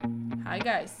Hi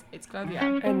guys, it's Claudia.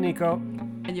 And Nico.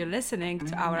 And you're listening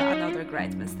to our Another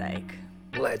Great Mistake.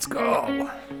 Let's go!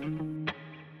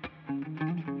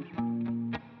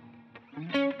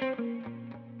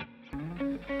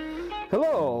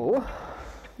 Hello!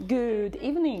 Good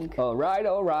evening. Alright.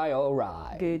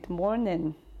 Good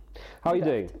morning. How are you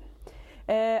doing?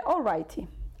 Alrighty.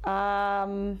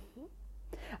 I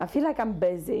feel like I'm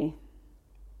busy.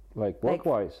 Like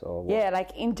work-wise or what? Yeah,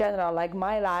 like in general, like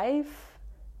my life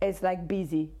is like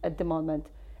busy at the moment.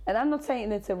 And I'm not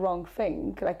saying it's a wrong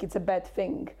thing, like it's a bad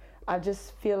thing. I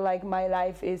just feel like my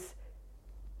life is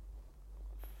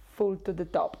full to the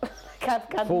top.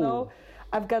 Like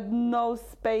I've got no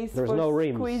space There's for no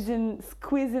rims.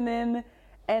 squeezing in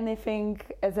anything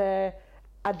as a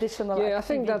additional activity. I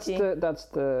think that's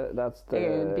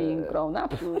the being grown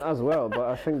up as well. But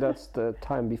I think that's the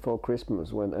time before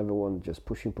Christmas when everyone just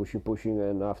pushing,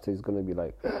 and after it's gonna be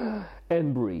like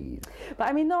and breathe. But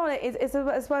I mean, no, it's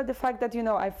as well the fact that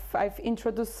I've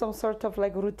introduced some sort of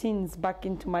like routines back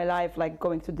into my life, like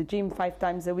going to the gym 5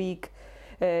 times a week.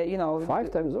 5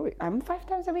 times a week. I'm 5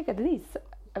 times a week at least.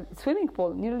 Swimming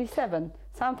pool, nearly 7.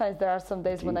 Sometimes there are some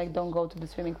days when I don't go to the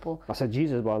swimming pool. I said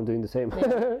Jesus, but I'm doing the same.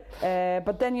 Yeah.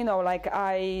 But then, like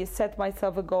I set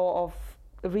myself a goal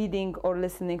of reading or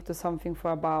listening to something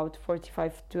for about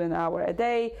 45 to an hour a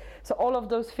day. So all of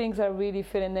those things are really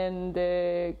filling in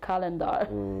the calendar.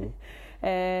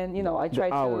 And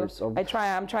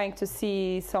I'm trying to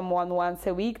see someone once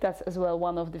a week. That's as well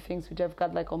one of the things which I've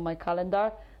got like on my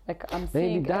calendar. Like I'm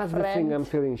seeing maybe that's a friend, the thing I'm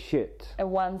feeling shit. A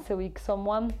once a week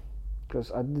someone.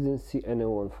 Because I didn't see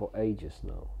anyone for ages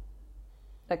now.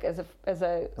 Like as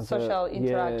a social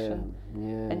interaction.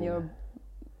 Yeah. And your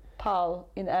pal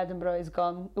in Edinburgh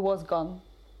was gone.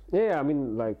 Yeah, I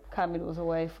mean like Camille was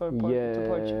away to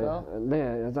Portugal.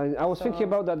 Yeah, I was thinking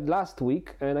about that last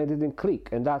week and I didn't click,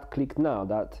 and that clicked now.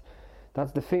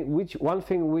 That's the thing. Which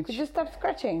Could you stop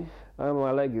scratching?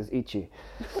 My leg is itchy.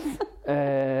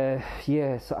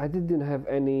 So I didn't have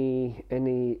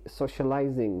any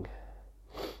socializing,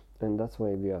 and that's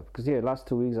maybe up. Because last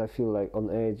 2 weeks I feel like on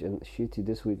edge and shitty.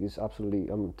 This week is absolutely,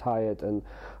 I'm tired and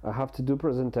I have to do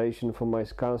presentation for my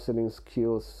counseling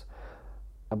skills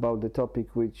about the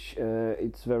topic which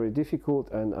it's very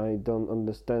difficult and I don't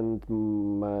understand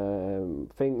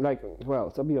thing. Like,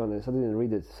 well, to be honest, I didn't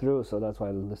read it through, so that's why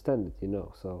I don't understand it,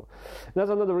 So that's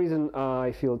another reason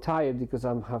I feel tired, because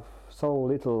I have so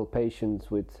little patience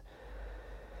with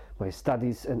my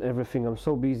studies and everything. I'm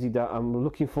so busy that I'm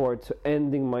looking forward to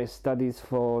ending my studies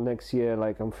for next year.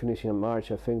 Like I'm finishing in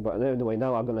March, I think. But anyway,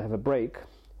 now I'm gonna have a break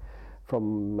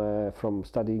from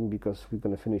studying, because we're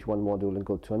going to finish one module and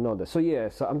go to another. So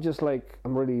I'm just like,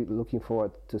 I'm really looking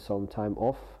forward to some time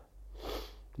off,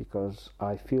 because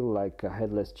I feel like a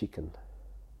headless chicken.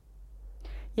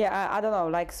 Yeah, I don't know,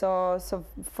 like so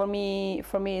for me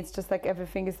it's just like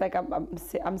everything is like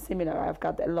I'm similar. I've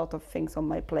got a lot of things on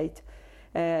my plate,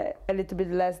 a little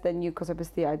bit less than you, because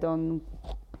obviously I don't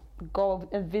go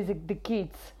and visit the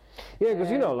kids. Yeah, because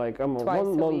like I'm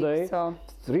on Monday, week,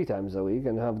 3 times a week,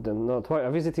 and have them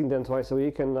visiting them twice a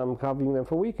week, and I'm having them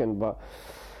for weekend. But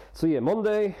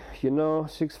Monday,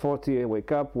 6:40 I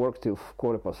wake up, work till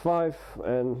 5:15,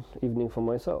 and evening for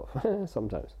myself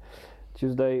sometimes.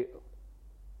 Tuesday,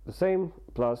 the same,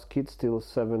 plus kids till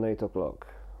 7-8 o'clock.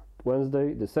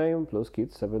 Wednesday, the same, plus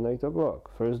kids 7-8 o'clock.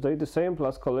 Thursday, the same,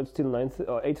 plus college till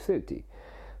 8:30.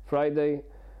 Friday.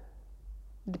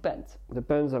 Depends.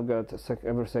 I've got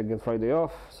every second Friday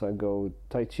off, so I go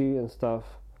Tai Chi and stuff.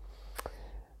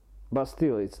 But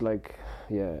still, it's like,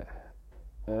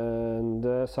 And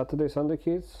Saturday, Sunday,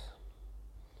 kids,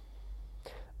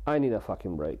 I need a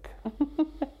fucking break.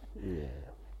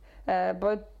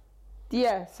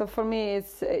 So for me,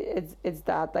 it's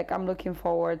that. Like I'm looking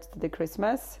forward to the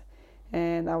Christmas,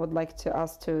 and I would like to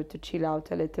us to chill out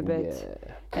a little bit.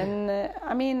 Yeah. And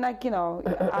I mean, like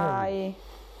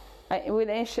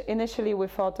initially we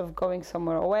thought of going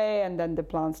somewhere away, and then the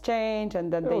plans changed,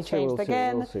 and then they changed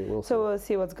again. We'll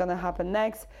see what's gonna happen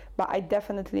next. But I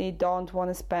definitely don't want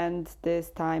to spend this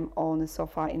time on the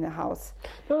sofa in a house.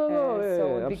 No, so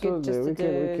it would be good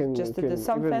just to do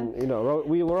something. Even,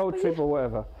 we road trip or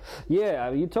whatever. Yeah,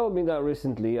 you told me that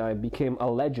recently I became a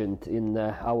legend in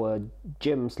our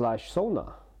gym/sauna.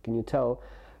 Can you tell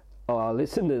our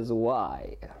listeners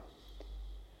why?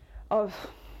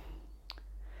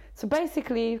 So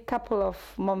basically, a couple of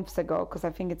months ago, because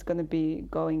I think it's going to be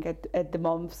going at the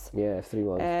months. Yeah, 3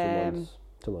 months,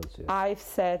 2 months. Yeah. I've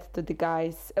said to the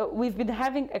guys, we've been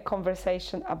having a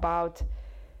conversation about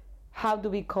how do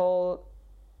we call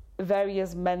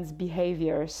various men's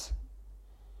behaviors,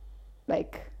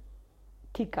 like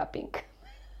teacupping.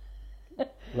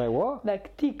 Like what?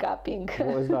 Like teacupping.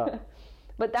 What is that?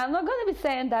 But I'm not going to be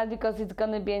saying that because it's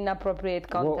going to be inappropriate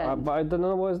content. Well, but I don't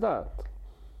know what is that.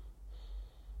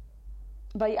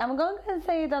 But I'm going to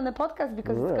say it on the podcast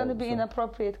because it's Yeah, going to be so-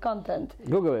 inappropriate content.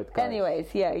 Google it, guys. Anyways,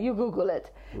 yeah, you Google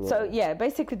it. So yeah,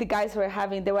 basically the guys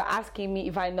they were asking me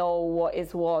if I know what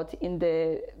is what in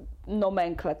the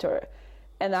nomenclature.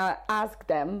 And I asked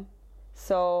them,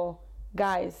 so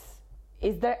guys,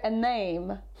 is there a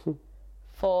name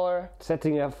for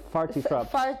Setting a farty trap.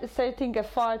 setting a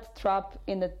fart trap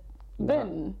in a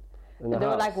bin? In the And they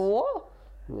were like, house. what?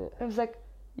 Yeah. I was like,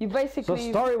 you So basically...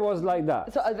 story was like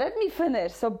that. So let me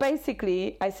finish. So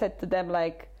basically, I said to them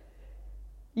like,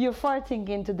 "You're farting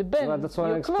into the bin. Well, that's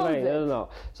what I you close explained. it." No.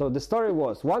 So the story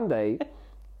was one day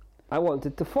I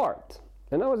wanted to fart.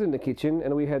 And I was in the kitchen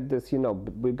and we had this,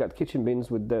 we've got kitchen bins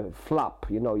with the flap.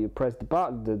 You press the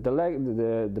button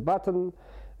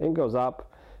and it goes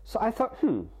up. So I thought,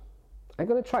 I'm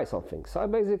going to try something. So I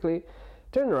basically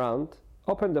turned around,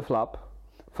 opened the flap,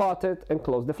 farted and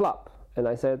closed the flap. And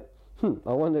I said,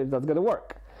 I wonder if that's going to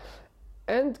work.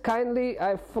 And kindly,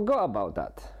 I forgot about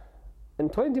that.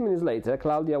 And 20 minutes later,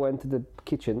 Claudia went to the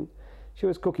kitchen. She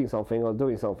was cooking something or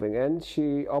doing something, and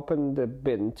she opened the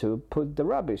bin to put the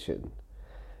rubbish in.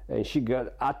 And she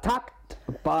got attacked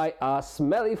by a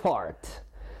smelly fart.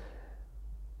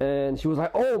 And she was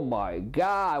like, "Oh my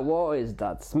God, what is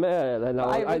that smell?" And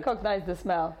I recognized the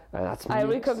smell. and that's I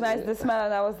me. recognized the smell,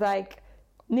 and I was like,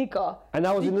 "Nico, And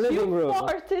I was in the did living you room.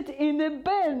 farted in a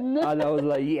bin?" And I was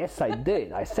like, "Yes, I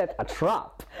did. I set a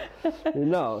trap."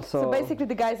 So Basically,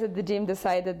 the guys at the gym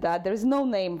decided that there's no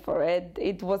name for it.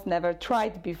 It was never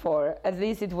tried before. At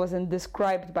least it wasn't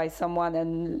described by someone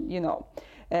and,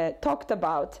 talked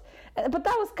about. But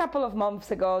that was a couple of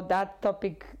months ago. That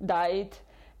topic died.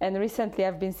 And recently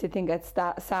I've been sitting at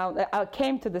sauna. I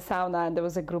came to the sauna and there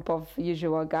was a group of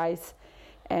usual guys.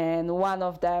 And one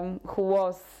of them who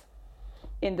was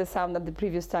in the sauna the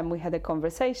previous time we had a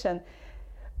conversation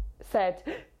said,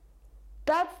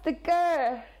 "That's the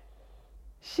girl.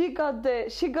 She got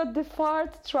the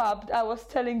fart trap I was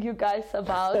telling you guys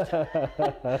about.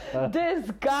 This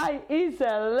guy is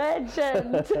a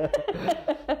legend."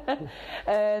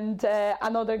 And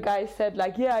another guy said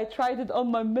like, "Yeah, I tried it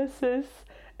on my missus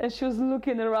and she was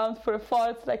looking around for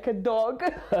farts like a dog."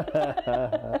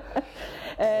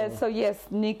 So yes,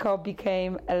 Nico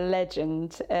became a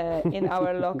legend in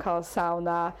our local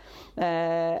sauna.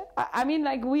 I mean,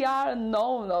 like, we are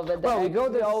known over there. well, we go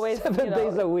there always 7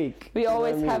 days a week. We You know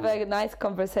always what I have mean? a nice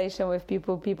conversation with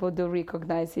people. People do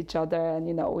recognize each other, and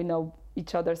we know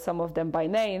each other, some of them by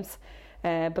names.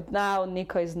 But now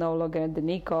Nico is no longer the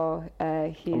Nico.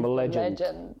 He's I'm a legend.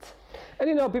 legend.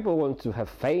 And people want to have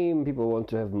fame, people want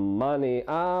to have money.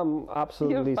 I'm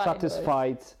absolutely You're fine with it.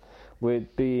 satisfied with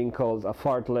being called a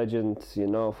fart legend,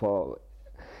 for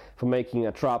making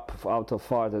a trap out of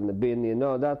fart in the bin.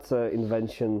 That's an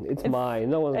invention. It's mine.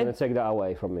 No one's going to take that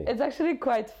away from me. It's actually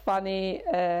quite funny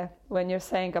when you're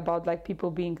saying about like people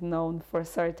being known for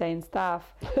certain stuff.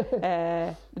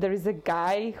 There is a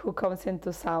guy who comes into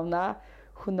sauna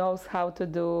who knows how to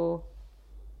do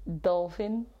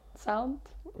dolphin sound.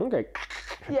 Okay.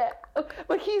 Yeah,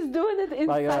 but he's doing it in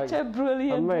Like, such a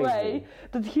brilliant amazing. way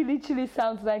that he literally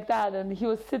sounds like that. And he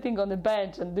was sitting on the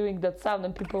bench and doing that sound,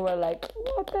 and people were like,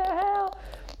 "What the hell?"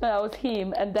 And that was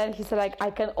him. And then he said, like, I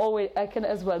can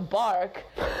as well bark.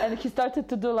 And he started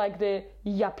to do like the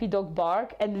yappy dog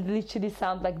bark, and it literally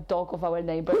sounds like dog of our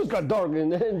neighbors. Who's got dog in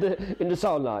the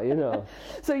sauna,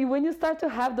 So when you start to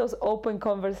have those open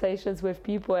conversations with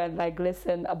people and like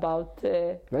listen about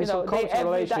their close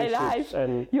everyday life, relationships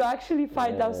and you actually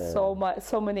find out Yeah.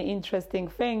 so many interesting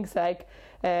things. Like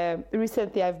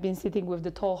recently, I've been sitting with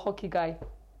the tall hockey guy,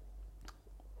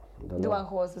 the one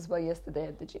who was as well yesterday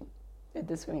at the gym, at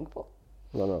the swimming pool.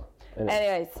 No.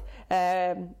 Anyway.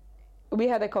 Anyways, we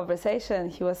had a conversation.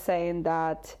 He was saying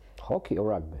that Hockey or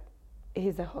rugby?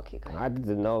 he's a hockey guy. I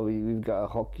didn't know we've got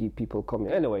hockey people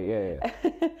coming. Anyway, yeah.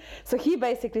 So he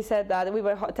basically said that we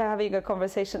were having a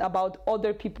conversation about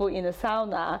other people in a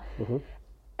sauna,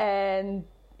 and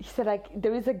he said like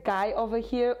there is a guy over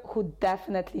here who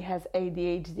definitely has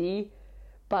ADHD,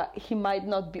 but he might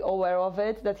not be aware of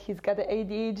it, that he's got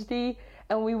ADHD.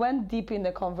 And we went deep in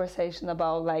the conversation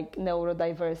about like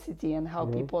neurodiversity and how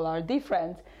people are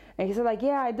different. And he said like,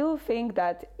 yeah, I do think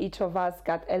that each of us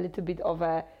got a little bit of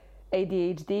a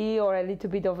ADHD or a little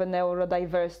bit of a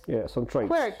neurodiverse Some traits.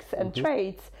 quirks and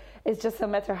traits. It's just a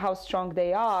matter how strong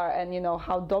they are and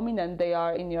how dominant they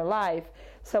are in your life.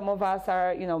 Some of us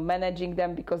are managing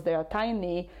them because they are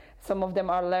tiny. Some of them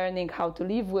are learning how to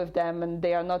live with them, and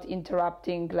they are not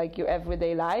interrupting like your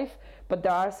everyday life. But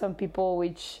there are some people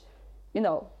which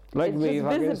Like it's me, just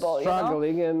fucking visible,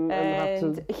 struggling and have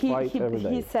to fight every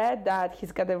day. he said that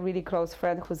he's got a really close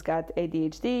friend who's got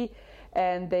ADHD,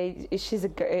 and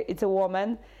it's a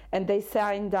woman, and they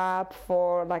signed up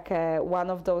for like one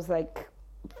of those like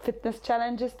fitness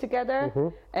challenges together,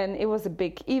 and it was a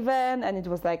big event, and it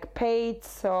was like paid,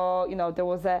 so there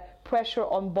was a pressure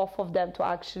on both of them to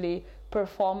actually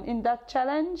perform in that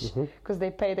challenge because they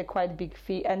paid a quite big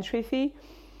entry fee.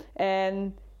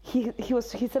 And he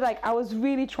said like, I was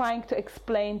really trying to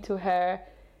explain to her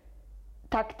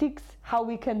tactics, how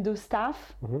we can do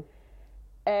stuff,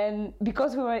 and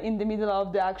because we were in the middle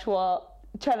of the actual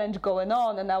challenge going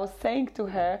on, and I was saying to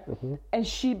her, and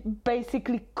she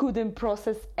basically couldn't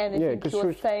process anything he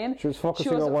was saying. She was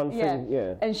focusing on one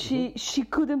thing, and she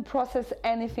couldn't process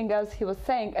anything else he was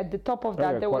saying. At the top of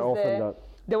that,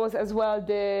 there was as well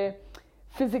the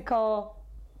physical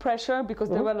pressure, because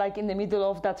they were like in the middle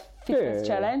of that fitness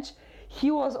challenge. He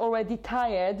was already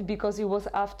tired because it was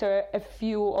after a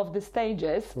few of the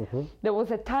stages. There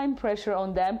was a time pressure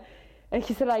on them, and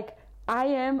he said like, I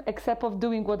am, except of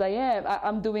doing what I am,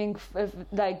 I'm doing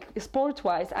like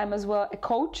sport-wise, I'm as well a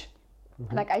coach.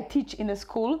 Like I teach in a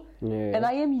school, and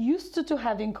I am used to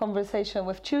having conversation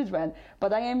with children,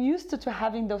 but I am used to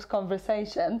having those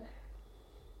conversations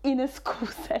in a school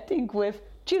setting with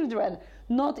children,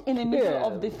 not in the middle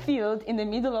of the field, in the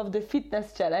middle of the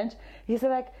fitness challenge. He said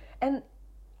like, and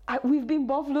we've been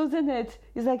both losing it.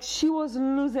 It's like she was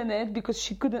losing it because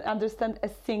she couldn't understand a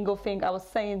single thing I was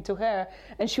saying to her,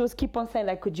 and she was keep on saying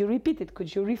like, could you repeat it?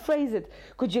 Could you rephrase it?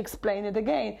 Could you explain it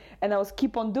again? And I was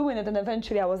keep on doing it, and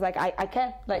eventually I was like, I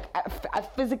can't, like I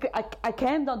physically, I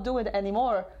cannot do it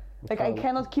anymore. Like I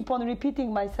cannot keep on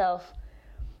repeating myself.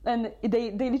 And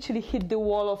they literally hit the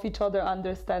wall of each other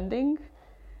understanding.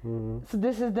 So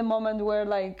this is the moment where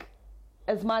like,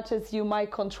 as much as you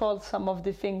might control some of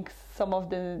the things, some of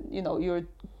the, your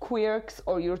quirks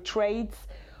or your traits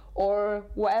or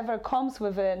whatever comes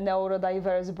with a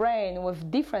neurodiverse brain,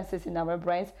 with differences in our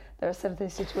brains, there are certain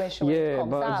situations where it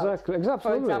comes out. Exactly.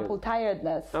 For example,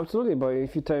 tiredness. Absolutely, but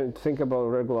if you think about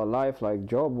regular life, like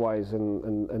job-wise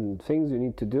and things you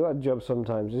need to do at job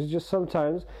sometimes, it's just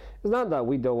sometimes, it's not that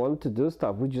we don't want to do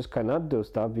stuff, we just cannot do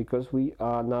stuff because we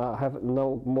are now have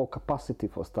no more capacity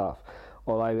for stuff.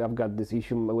 Or I've got this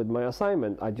issue with my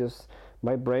assignment.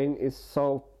 My brain is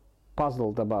so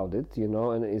puzzled about it,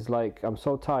 and it's like I'm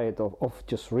so tired of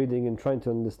just reading and trying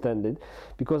to understand it,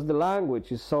 because the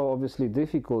language is so obviously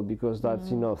difficult, because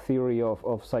that's theory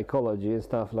of psychology and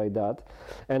stuff like that.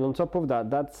 And on top of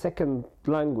that second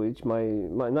language, my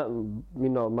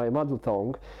mother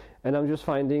tongue, and I'm just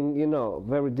finding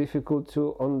very difficult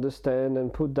to understand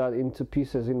and put that into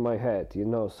pieces in my head,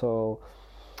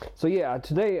 So yeah,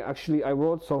 today actually I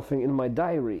wrote something in my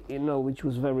diary, which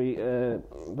was very,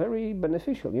 very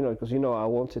beneficial, because I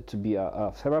wanted to be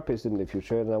a therapist in the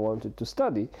future, and I wanted to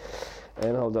study.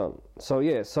 And hold on. So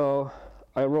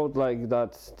I wrote like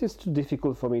that. It's too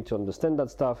difficult for me to understand that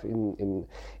stuff in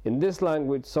this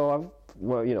language. So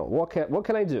what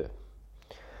can I do?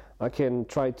 I can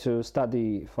try to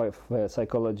study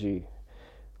psychology,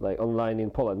 like online in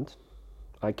Poland.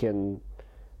 I can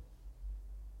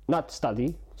not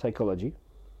study psychology.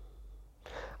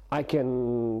 I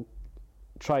can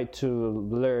try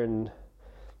to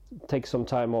take some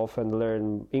time off and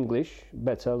learn English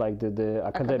better, like the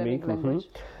academic language.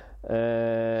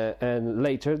 And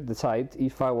later decide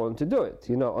if I want to do it,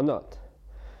 or not.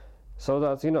 So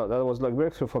that's, that was like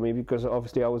breakthrough for me, because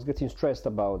obviously I was getting stressed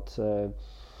about it.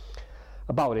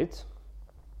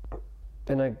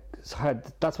 And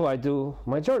that's why I do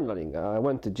my journaling. I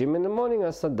went to gym in the morning,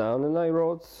 I sat down and I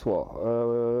wrote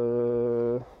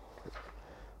 2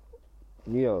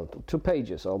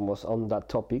 pages almost on that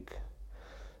topic.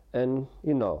 And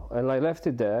and I left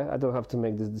it there. I don't have to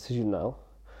make this decision now,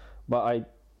 but I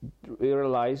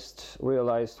realized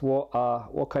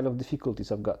what kind of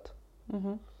difficulties I've got.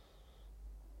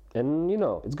 And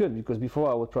it's good, because before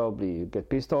I would probably get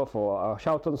pissed off or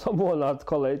shout on someone at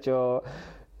college, or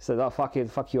said, "Oh, fuck it,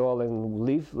 fuck you all," and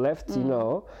left.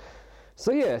 So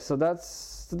yeah, so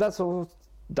that's on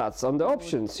the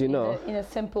options, In a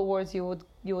simple words, you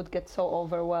would get so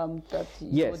overwhelmed that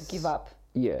you would give up.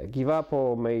 Yeah, give up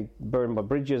or may burn my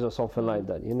bridges or something like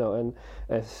that, And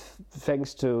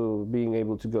thanks to being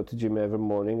able to go to gym every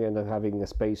morning and having a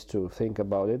space to think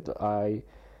about it, I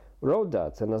wrote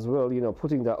that. And as well,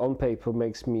 putting that on paper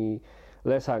makes me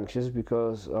less anxious,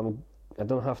 because I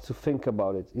don't have to think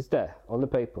about it. It's there on the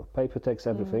paper. Paper takes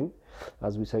everything,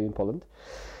 as we say in Poland.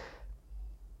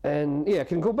 And yeah, I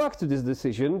can go back to this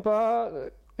decision,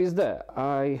 but is there.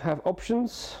 I have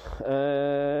options,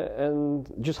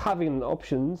 and just having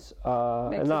options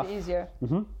Makes enough. it easier.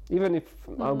 Even if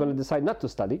I'm going to decide not to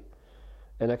study,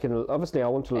 and I can obviously I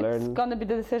want to learn. It's gonna be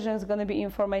the decision is gonna be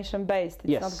information based. It's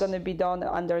Yes. not gonna be done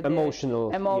under the emotion.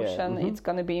 Yeah. It's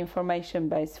gonna be information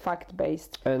based, fact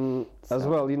based. And as So-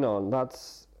 well,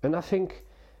 that's, and I think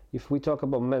if we talk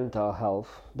about mental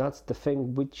health, that's the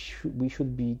thing which we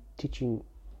should be teaching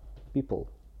people.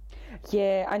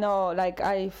 Yeah, I know. Like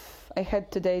I had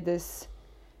today this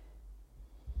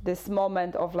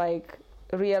moment of like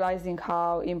realizing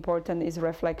how important is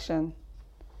reflection.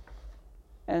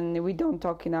 And we don't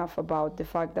talk enough about the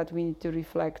fact that we need to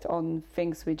reflect on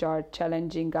things which are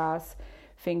challenging us,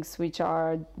 things which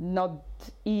are not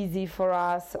easy for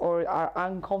us or are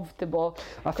uncomfortable.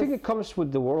 I think it comes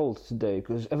with the world today,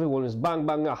 because everyone is bang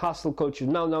bang a hustle culture.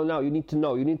 Now. You need to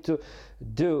know. You need to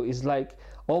do. It's like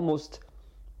almost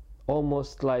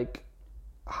like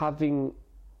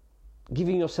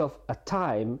giving yourself a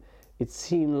time. It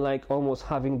seems like almost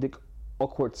having the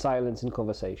awkward silence in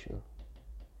conversation.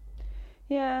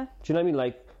 Yeah. Do you know what I mean?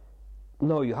 Like,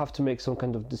 no, you have to make some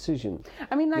kind of decision.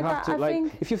 I mean, like, You have to, I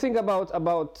think... if you think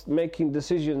about making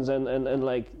decisions and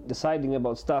like deciding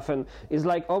about stuff, and it's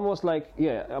like almost like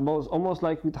almost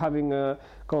like with having a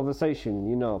conversation.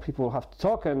 People have to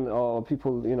talk, or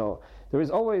people, there is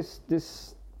always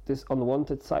this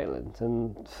unwanted silence,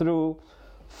 and through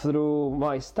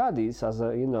my studies as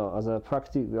a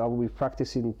practice, I will be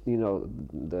practicing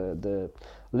the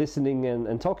listening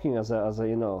and talking as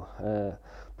a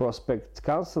prospect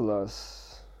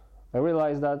counselors. I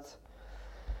realized that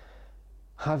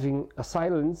having a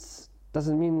silence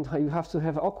doesn't mean you have to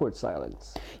have awkward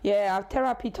silence. Yeah, our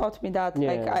therapy taught me that.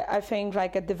 Yeah. Like I think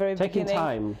like at the very Taking beginning,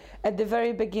 time. At the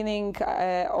very beginning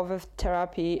of a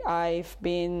therapy, I've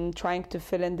been trying to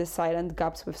fill in the silent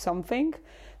gaps with something.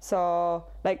 So,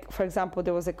 like for example,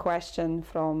 there was a question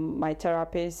from my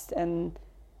therapist, and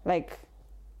like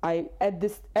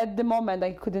at the moment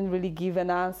I couldn't really give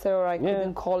an answer, or I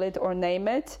couldn't call it or name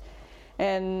it.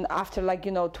 And after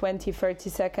 20-30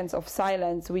 seconds of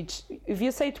silence, which if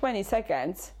you say 20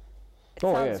 seconds, it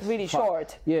sounds really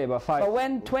short. Yeah, but But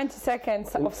when 20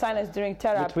 seconds of silence during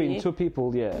therapy, between two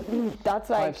people, that's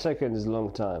like 5 seconds is a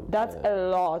long time. that's a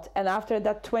lot. And after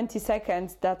that 20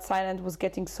 seconds, that silence was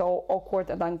getting so awkward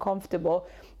and uncomfortable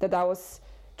that I was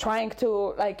trying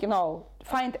to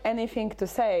find anything to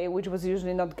say, which was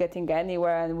usually not getting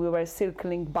anywhere, and we were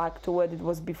circling back to what it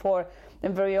was before.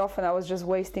 And very often I was just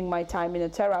wasting my time in a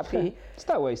therapy. It's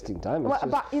not wasting time. But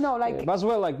but as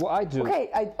well, like what I do. Okay,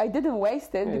 I didn't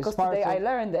waste it because today I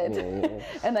learned it,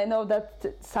 and I know that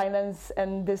silence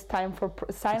and this time for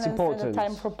silence and the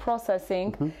time for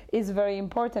processing is very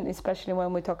important, especially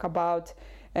when we talk about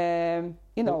and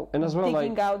as well,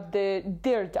 digging out the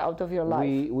dirt out of your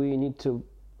life. We need to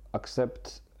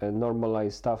accept and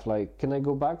normalize stuff like, can I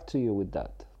go back to you with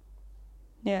that?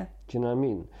 Yeah. Do you know what I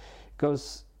mean?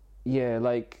 Because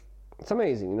it's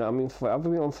amazing. I've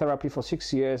been on therapy for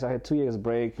 6 years. I had 2 years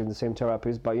break in the same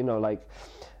therapist, but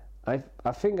I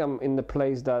think I'm in the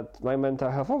place that my mental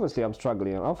health, obviously I'm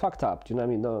struggling. I'm fucked up. Do you know what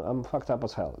I mean? No, I'm fucked up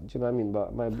as hell. Do you know what I mean?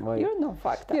 But my You're not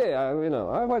fucked up. Yeah,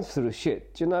 I went through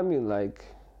shit. Do you know what I mean? Like,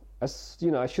 I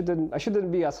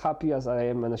shouldn't be as happy as I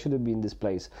am, and I shouldn't be in this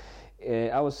place.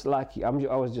 I was lucky. I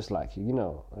was just lucky.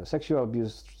 Sexual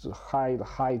abuse, high,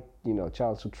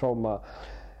 childhood trauma.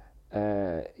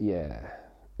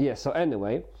 So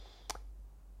anyway,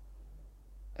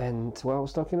 and what I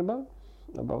was talking about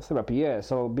therapy.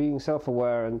 So being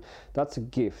self-aware, and that's a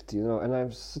gift, and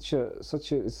I'm such a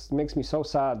it makes me so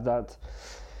sad that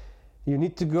you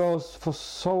need to go for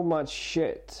so much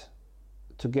shit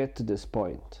to get to this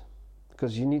point,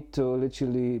 because you need to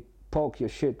literally poke your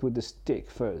shit with the stick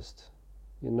first,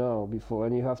 before,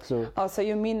 and you have to. Oh, so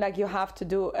you mean like you have to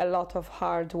do a lot of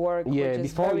hard work? Yeah, which is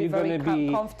before very, you're very gonna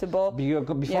be comfortable.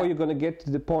 Before you're gonna get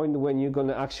to the point when you're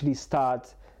gonna actually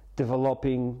start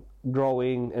developing,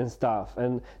 growing, and stuff.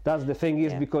 And that's the thing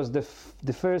is because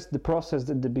the process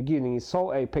at the beginning is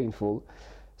so painful,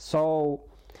 so.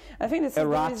 I think this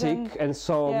erratic, is the reason, and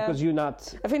so because you're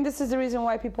not. I think this is the reason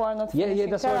why people are not finishing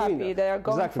that's therapy. what I mean. They are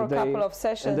going for a couple of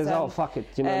sessions, and fuck it,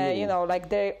 what I mean? Like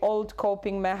their old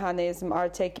coping mechanism are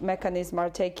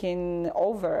taking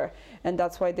over, and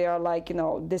that's why they are like,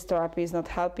 this therapy is not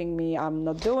helping me. I'm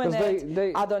not doing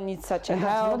it. I don't need such a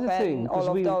help, and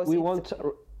all of those. We want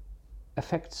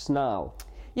effects now.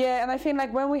 Yeah, and I think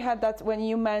like when we had that, when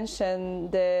you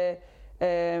mentioned the,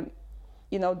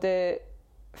 the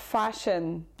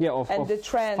fashion and the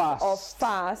trend of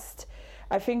fast,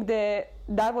 I think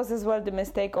that was as well the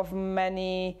mistake of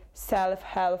many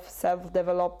self-help,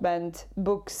 self-development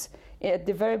books at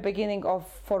the very beginning of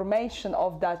formation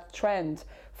of that trend,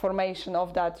 formation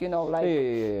of that,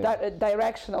 that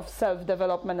direction of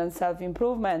self-development and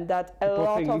self-improvement, that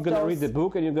People think you're going to read the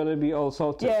book and you're going to be all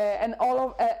sorted. Yeah, and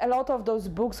a lot of those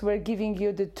books were giving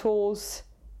you the tools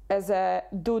as a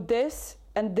do this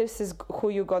and this is who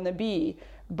you're going to be.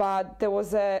 But there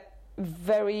was a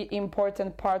very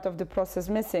important part of the process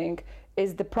missing,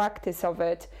 is the practice of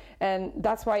it. And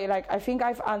that's why, I think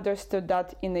I've understood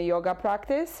that in the yoga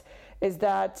practice, is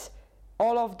that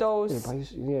all of those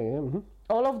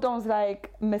all of those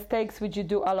mistakes which you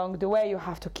do along the way, you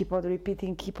have to keep on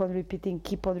repeating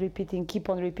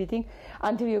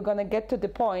until you're going to get to the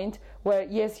point where,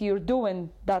 yes, you're doing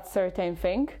that certain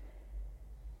thing,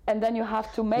 and then you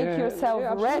have to make yourself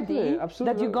ready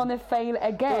that you're going to fail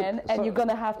again. Look, and you're going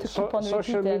to have to keep on repeating.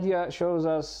 Social media shows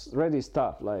us ready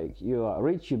stuff, like you are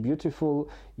rich, you're beautiful,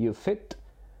 you're fit.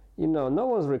 No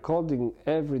one's recording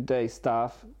everyday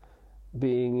stuff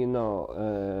being,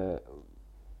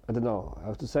 I don't know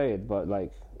how to say it, but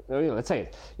let's say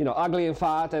it, ugly and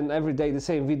fat, and every day the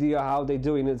same video how they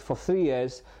doing it for 3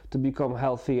 years to become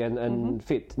healthy and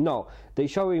fit. No, they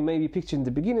showing maybe picture in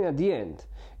the beginning, at the end.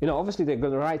 Obviously they're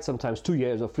going to write sometimes 2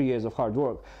 years or 3 years of hard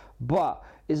work, but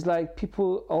it's like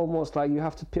people almost like you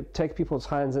have to take people's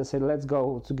hands and say, let's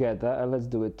go together and let's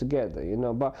do it together,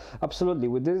 But absolutely,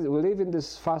 we live in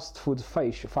this fast food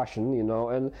fashion,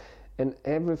 and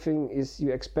everything is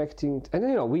you expecting, and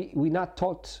we're not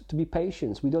taught to be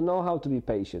patient. We don't know how to be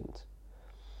patient,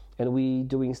 and we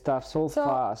doing stuff so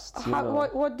fast.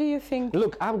 What do you think?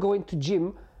 Look, I'm going to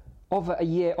gym over a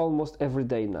year almost every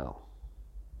day now,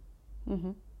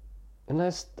 and I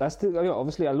still,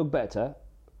 obviously I look better,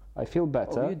 I feel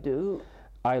better. Oh, you do.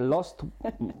 I lost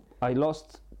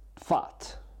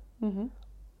fat,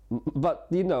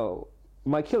 but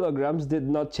my kilograms did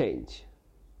not change.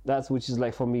 That's which is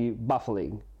for me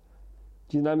baffling.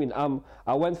 Do you know what I mean?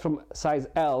 I went from size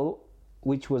L,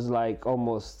 which was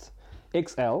almost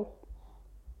XL,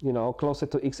 closer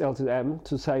to XL to M,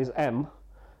 to size M.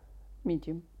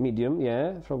 Medium,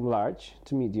 yeah, from large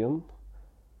to medium.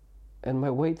 And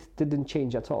my weight didn't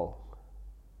change at all.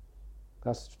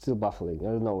 That's still baffling.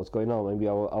 I don't know what's going on. Maybe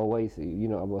our weight,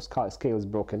 our scale is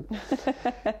broken.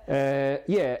 And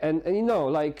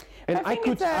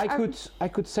I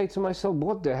could say to myself,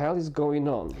 what the hell is going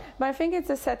on? But I think it's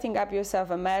a setting up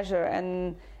yourself a measure,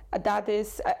 and that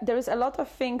is there is a lot of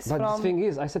things. But the thing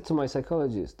is, I said to my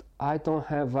psychologist, I don't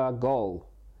have a goal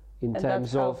in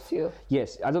terms of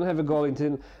yes, I don't have a goal in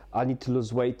terms I need to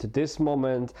lose weight to this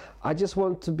moment. I just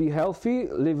want to be healthy,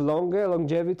 live longer.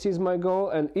 Longevity is my goal,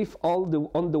 and if on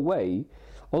the way,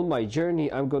 on my journey,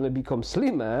 I'm going to become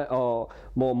slimmer or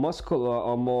more muscular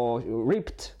or more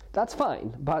ripped, that's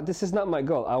fine. But this is not my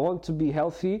goal. I want to be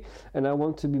healthy, and I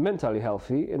want to be mentally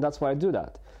healthy, and that's why I do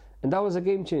that. And that was a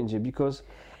game changer, because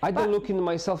I don't look in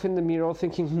myself in the mirror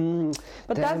thinking,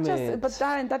 but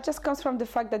Darren, that just comes from the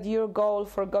fact that your goal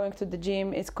for going to the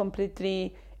gym is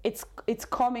completely, it's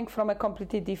coming from a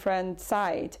completely different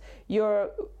side. Your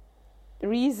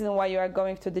reason why you are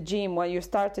going to the gym, why you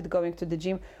started going to the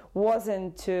gym,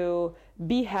 wasn't to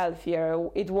be healthier.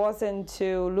 It wasn't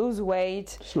to lose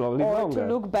weight to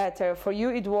look better. For you,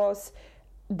 it was,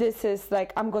 this is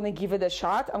I'm going to give it a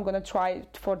shot. I'm going to try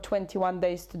it for 21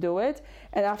 days to do it.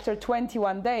 And after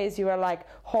 21 days, you are like,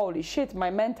 holy shit, my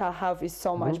mental health is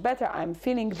so much better. I'm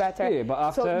feeling better. Yeah, but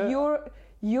after... So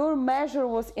your measure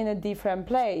was in a different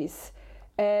place.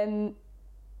 And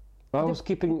I was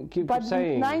keep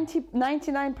saying...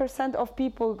 99% of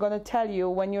people are going to tell you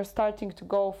when you're starting to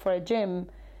go for a gym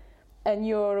and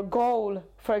your goal,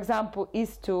 for example,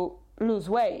 is to lose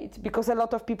weight, because a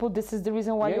lot of people, this is the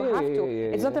reason why you have to.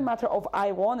 It's not a matter of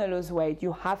I want to lose weight.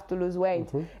 You have to lose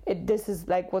weight. This is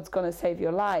what's going to save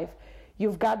your life.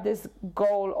 You've got this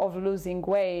goal of losing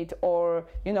weight, or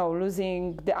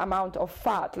losing the amount of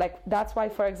fat. That's why,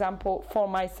 for example, for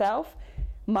myself,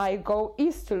 my goal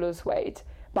is to lose weight.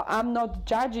 But I'm not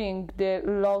judging the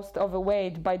loss of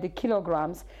weight by the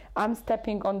kilograms. I'm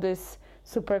stepping on this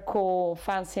super cool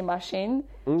fancy machine,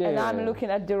 and I'm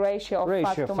looking at the ratio of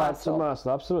fat to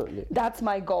muscle. Absolutely. That's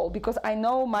my goal, because I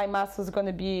know my muscle is going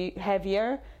to be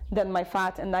heavier than my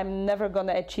fat, and I'm never going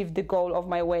to achieve the goal of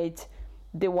my weight,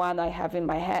 the one I have in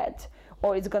my head,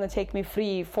 or it's going to take me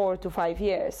 3, 4 to 5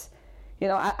 years.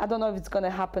 I don't know if it's going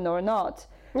to happen or not.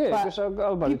 Yeah, because our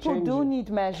body people changes. Do need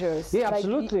measures. Yeah,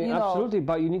 absolutely, absolutely.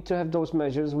 But you need to have those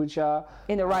measures which are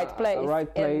in the right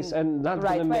place, and not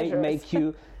going to make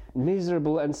you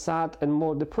miserable and sad and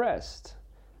more depressed.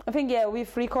 I think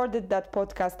we've recorded that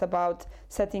podcast about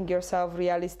setting yourself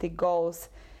realistic goals,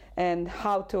 and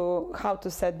how to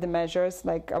set the measures.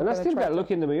 Like, and I still got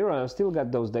look in the mirror, and I still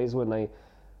got those days when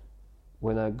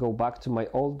I go back to my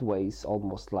old ways,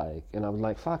 almost like, and I'm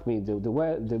like, fuck me, the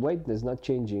weight is not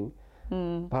changing.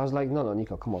 But I was like, no,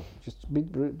 Nico, come on, just be,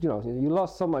 you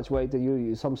lost so much weight that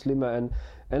you some slimmer,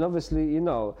 and obviously,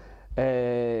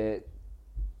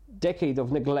 decade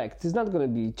of neglect is not going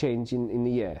to be changed in a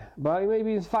year, but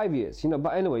maybe in 5 years, But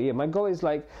anyway, yeah, my goal is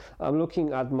like, I'm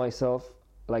looking at myself.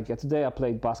 Like today I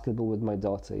played basketball with my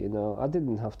daughter, I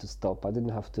didn't have to stop. I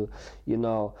didn't have to,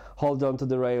 hold on to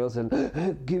the rails and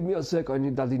give me a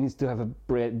second, Daddy needs to have a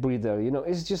breather,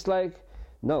 It's just like,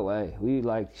 no way.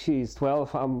 She's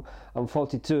 12, I'm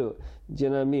 42, do you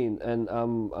know what I mean? And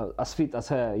I'm as fit as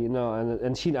her,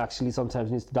 and she actually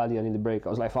sometimes needs Daddy, I need a break. I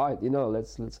was like, fine,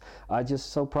 let's. I'm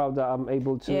just so proud that I'm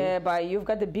able to. Yeah, but you've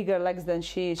got the bigger legs than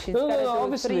she. She's got to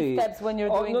do 3 steps when you're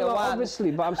doing the one. Obviously,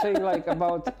 but I'm saying like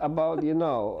about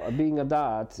being a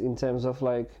dad in terms of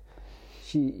like,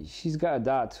 she's got a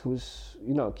dad who's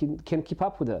can keep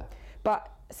up with her. But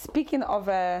speaking of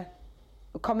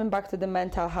coming back to the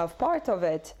mental health part of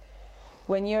it,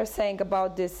 when you're saying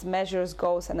about these measures,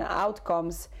 goals and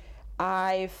outcomes,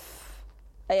 I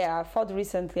thought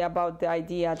recently about the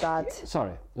idea that...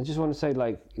 Sorry, I just want to say,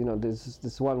 like, there's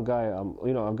this one guy,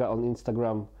 I've got on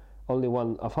Instagram,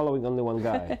 I'm following only one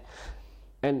guy.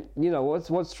 And,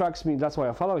 what strikes me, that's why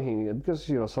I follow him, because,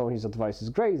 some of his advice is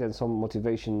great and some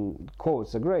motivation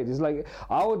quotes are great. It's like,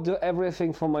 I would do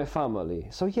everything for my family.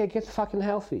 So, yeah, get fucking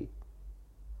healthy.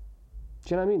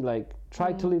 Do you know what I mean? Like,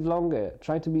 try to live longer.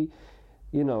 Try to be,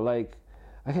 like,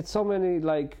 I had so many,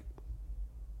 like,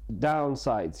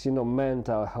 downsides,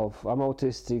 mental health. I'm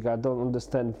autistic. I don't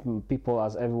understand people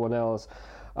as everyone else.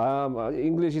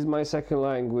 English is my second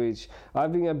language.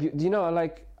 I've been abused.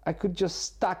 Like, I could just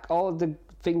stack all the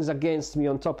things against me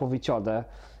on top of each other.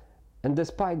 And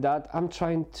despite that, I'm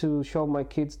trying to show my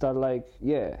kids that, like,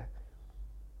 yeah,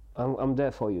 I'm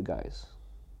there for you guys.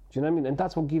 Do you know what I mean? And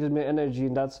that's what gives me energy,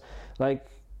 and that's like,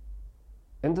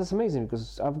 and that's amazing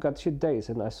because I've got shit days,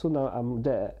 and as soon as I'm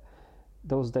there,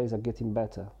 those days are getting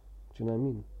better. Do you know what I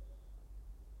mean?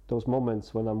 Those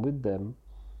moments when I'm with them,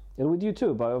 and with you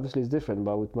too, but obviously it's different.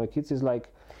 But with my kids, it's like,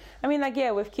 I mean, like,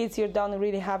 yeah, with kids, you don't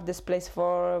really have this place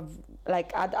for,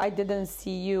 like, I didn't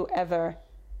see you ever.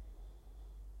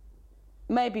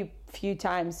 Maybe few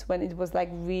times when it was like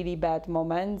really bad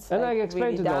moments. And like I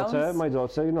explained really to my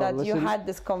daughter, that listen, you had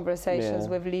these conversations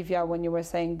with Livia when you were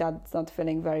saying that's not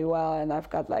feeling very well, and I've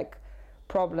got like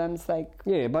problems, like.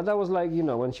 Yeah, but that was like,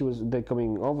 when they're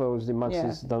coming over, obviously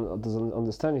Max doesn't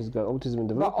understand, he's got autism and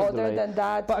development But other delay. than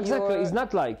that, but exactly,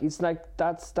 it's like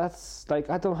that's like,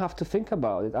 I don't have to think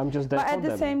about it. I'm just there but for at the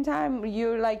them. same time,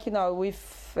 you're like,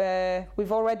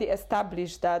 we've already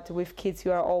established that with kids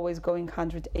you are always going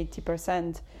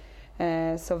 180%.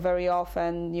 So very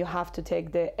often you have to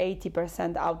take the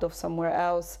 80% out of somewhere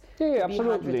else. Yeah, to be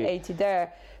absolutely. 180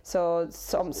 there. So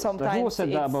sometimes. Who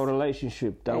said that about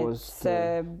relationship? That was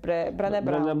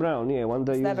Brené Brown. Yeah, one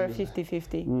day. It's never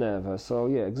 50-50. Never. So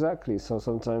yeah, exactly. So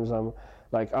sometimes I'm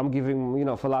giving,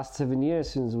 for the last 7 years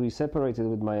since we separated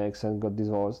with my ex and got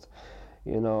divorced.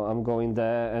 I'm going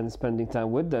there and spending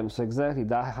time with them. So exactly,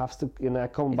 that has to, I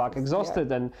come back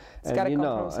exhausted and I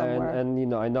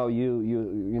know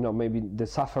you maybe the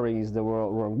suffering is the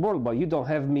wrong word, but you don't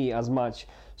have me as much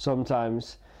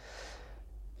sometimes.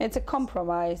 It's a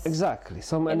compromise. Exactly,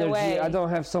 some energy. I don't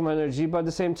have some energy, but at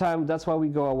the same time, that's why we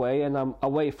go away, and I'm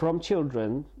away from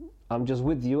children. I'm just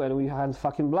with you, and we had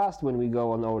fucking blast when we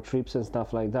go on our trips and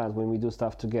stuff like that. When we do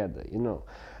stuff together,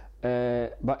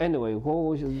 But anyway, what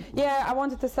was your... Yeah, I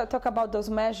wanted to talk about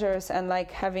those measures and like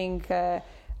having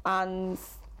unplanned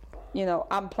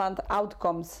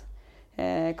outcomes.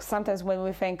 'Cause sometimes when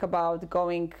we think about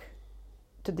going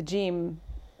to the gym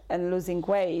and losing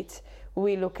weight,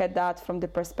 we look at that from the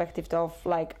perspective of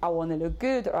like, I want to look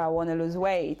good or I want to lose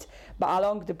weight. But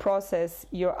along the process,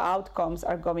 your outcomes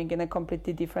are going in a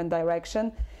completely different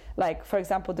direction. Like, for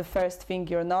example, the first thing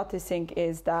you're noticing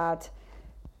is that,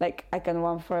 like, I can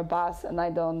run for a bus and I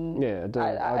don't. Yeah,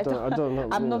 I don't know.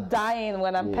 I'm not dying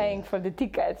when I'm paying for the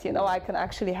ticket. I can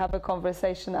actually have a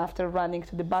conversation after running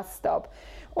to the bus stop,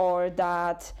 or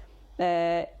that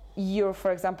you're,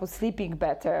 for example, sleeping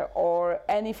better, or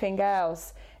anything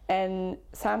else. And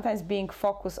sometimes being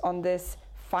focused on this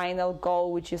final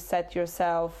goal, which you set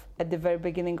yourself at the very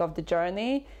beginning of the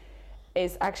journey,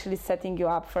 is actually setting you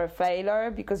up for a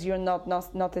failure because you're not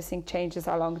noticing changes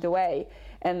along the way.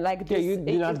 And like this,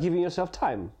 you're not giving yourself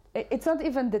time. It's not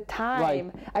even the time.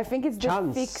 Like, I think it's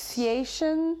the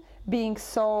fixation being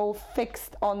so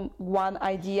fixed on one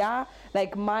idea,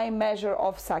 like my measure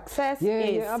of success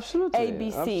is absolutely,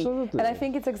 ABC. absolutely. And I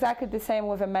think it's exactly the same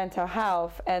with a mental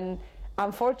health. And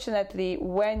unfortunately,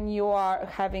 when you are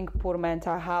having poor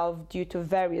mental health due to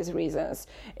various reasons,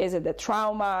 is it a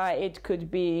trauma? It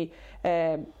could be,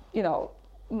 in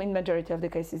majority of the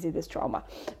cases it is trauma.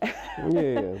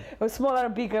 Or smaller or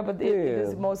bigger, but it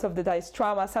is most of the time it's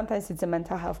trauma. Sometimes it's a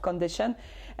mental health condition,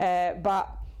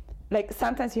 but like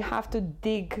sometimes you have to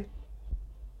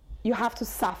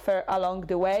suffer along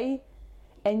the way,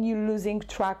 and you're losing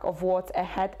track of what's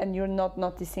ahead, and you're not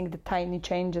noticing the tiny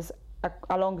changes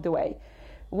along the way.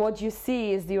 What you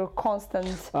see is your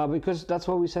constant. Because that's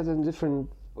what we said in different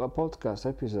podcast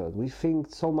episode. We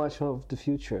think so much of the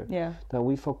future that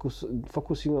we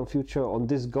focusing on future, on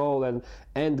this goal and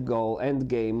end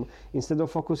game, instead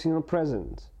of focusing on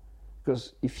present.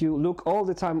 Because if you look all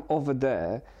the time over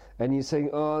there and you're saying,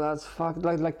 oh, that's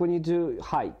like when you do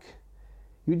hike,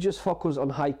 you just focus on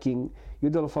hiking.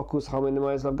 You don't focus how many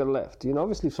miles I've got left.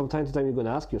 Obviously from time to time you're going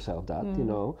to ask yourself that,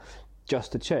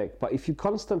 just to check. But if you're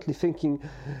constantly thinking,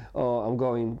 oh, I'm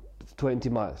going 20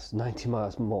 miles, 90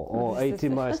 miles more, or 80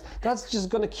 miles, that's just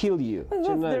going to kill you.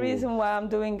 Well, that's the reason why I'm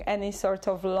doing any sort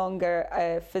of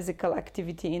longer physical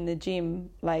activity in the gym,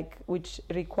 which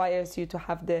requires you to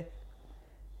have the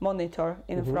monitor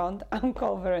in front. I'm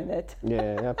covering it.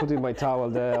 Putting my towel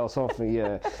there or something.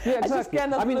 Exactly. I just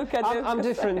cannot look at it. I'm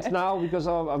different now because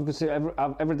I'm going to say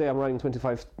every day I'm running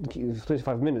 25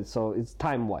 minutes, so it's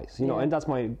time wise, and that's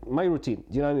my routine.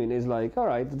 Do you know what I mean? It's like, all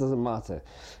right, it doesn't matter,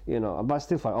 but I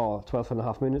still find 12 and a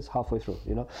half minutes halfway through,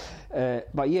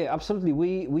 but absolutely,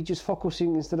 we just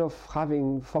focusing, instead of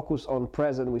having focus on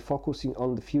present, we're focusing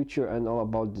on the future and all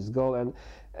about this goal,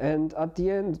 and at the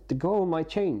end the goal might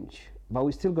change. But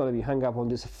we still got to be hung up on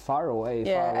this far away.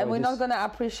 And we're not going to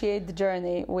appreciate the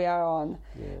journey we are on,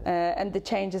 and the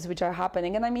changes which are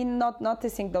happening. And I mean, not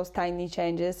noticing those tiny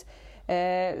changes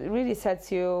really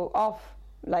sets you off,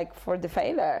 for the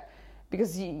failure,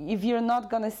 because if you're not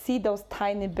going to see those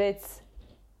tiny bits,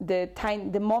 the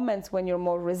moments when you're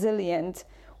more resilient,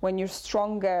 when you're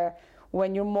stronger,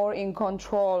 when you're more in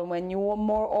control, when you're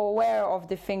more aware of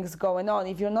the things going on,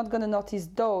 if you're not going to notice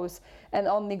those and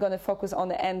only going to focus on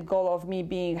the end goal of me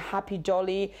being happy,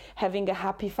 jolly, having a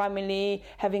happy family,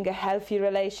 having a healthy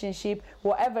relationship,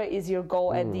 whatever is your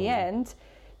goal at the end,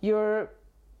 you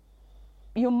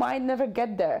might never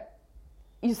get there.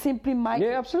 You simply might,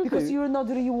 because you're not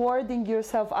rewarding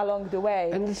yourself along the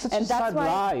way. And it's such a sad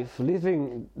life,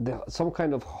 living some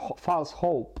kind of false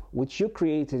hope, which you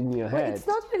created in your head. It's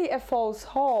not really a false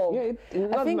hope.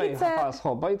 I think it's a false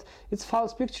hope, but it's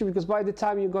false picture, because by the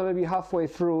time you're going to be halfway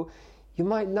through, you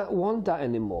might not want that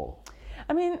anymore.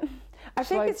 I mean, I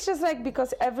think it's just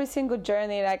because every single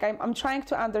journey, I'm trying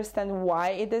to understand why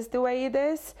it is the way it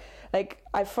is.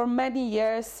 For many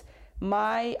years,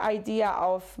 my idea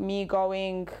of me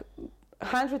going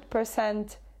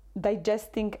 100%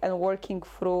 digesting and working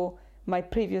through my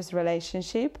previous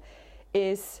relationship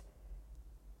is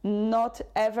not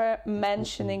ever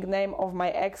mentioning name of my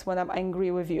ex when I'm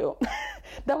angry with you.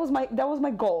 That was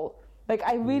my goal.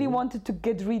 I really wanted to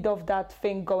get rid of that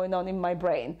thing going on in my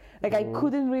brain. I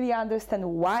couldn't really understand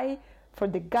why, for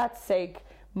the God's sake,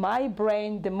 my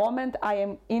brain, the moment I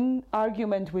am in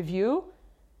argument with you,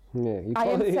 I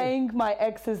am saying my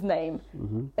ex's name.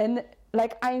 And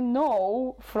I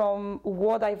know from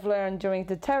what I've learned during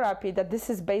the therapy that this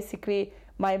is basically,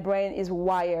 my brain is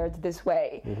wired this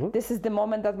way. This is the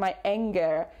moment that my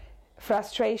anger,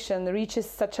 frustration reaches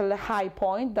such a high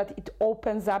point that it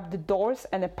opens up the doors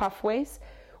and the pathways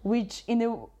which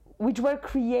were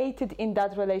created in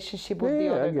that relationship with the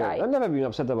other guy. I've never been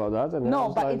upset about that. And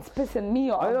no, but it's pissing me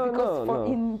off,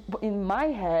 because in my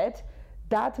head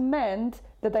that meant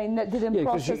that I didn't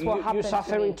process what happened to me. You're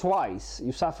suffering twice.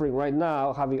 You're suffering right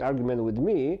now, having argument with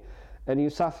me, and you're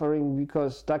suffering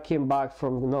because that came back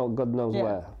from God knows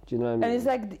where. Do you know what I mean? And it's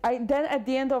then at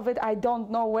the end of it, I don't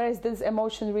know where is this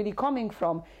emotion really coming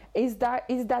from. Is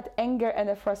that anger and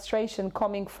a frustration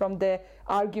coming from the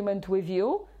argument with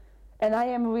you, and I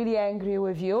am really angry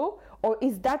with you, or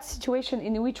is that situation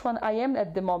in which one I am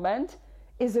at the moment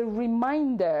is a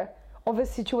reminder of a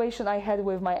situation I had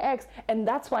with my ex, and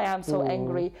that's why I'm so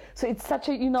angry. So it's such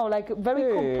a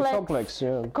very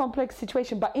complex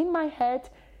situation. But in my head,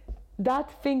 that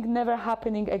thing never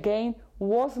happening again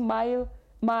was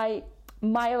my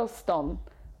milestone.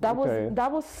 That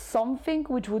was something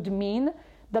which would mean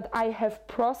that I have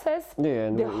processed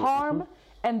the harm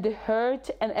and the hurt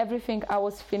and everything I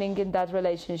was feeling in that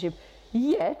relationship.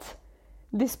 Yet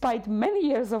despite many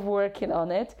years of working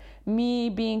on it, me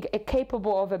being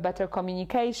capable of a better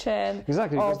communication.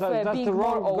 Exactly, because that's being the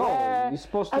wrong more goal. aware. You're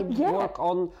supposed to work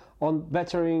on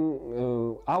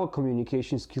bettering our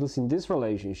communication skills in this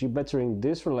relationship, bettering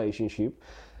this relationship,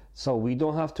 so we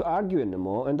don't have to argue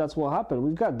anymore. And that's what happened.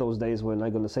 We've got those days when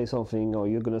I'm going to say something or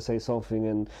you're going to say something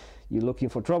and you're looking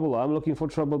for trouble, I'm looking for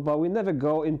trouble, but we never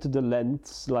go into the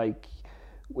lengths like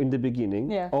in the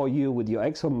beginning, or you with your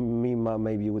ex, or me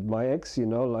maybe with my ex, you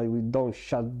know, like we don't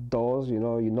shut doors, you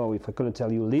know, if I couldn't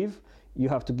tell you leave, you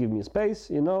have to give me space,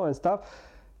 you know, and stuff.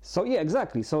 So yeah,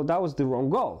 exactly. So that was the wrong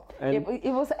goal. And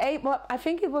it was I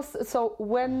think it was, so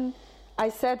when I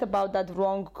said about that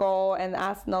wrong goal and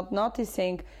us not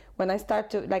noticing, when I start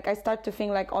to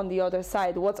think like on the other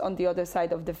side, what's on the other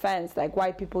side of the fence, like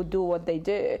why people do what they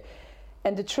do.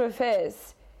 And the truth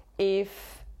is,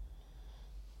 if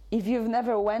you've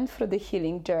never went through the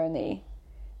healing journey,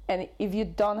 and if you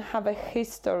don't have a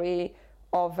history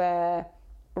of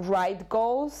right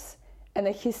goals and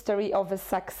a history of a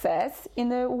success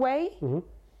in a way,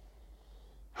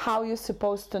 how you're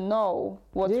supposed to know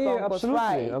what's wrong, what's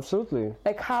right? Absolutely.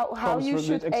 Like how you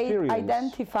should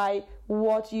identify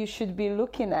what you should be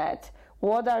looking at,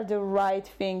 what are the right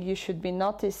things you should be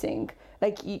noticing.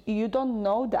 Like you don't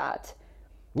know that.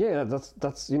 Yeah,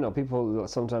 that's you know, people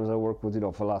sometimes I work with, you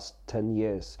know, for the last 10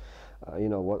 years, you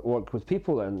know, work with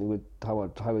people and with how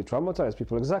we traumatize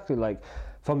people. Exactly, like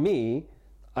for me,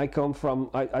 I come from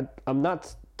I'm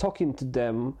not talking to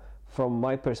them from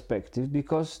my perspective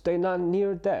because they're not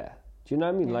near there. Do you know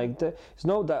what I mean? Like it's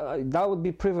no that would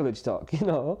be privilege talk, you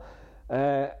know.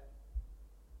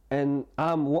 And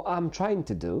what I'm trying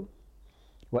to do,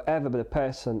 whatever the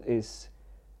person is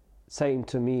saying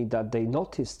to me that they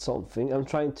noticed something, I'm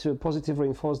trying to positively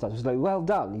reinforce that. It's like, well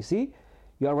done, you see?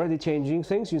 You're already changing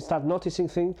things, you start noticing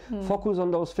things, focus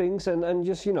on those things and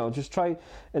just, you know, just try.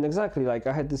 And exactly, like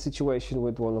I had this situation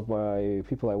with one of my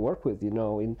people I work with, you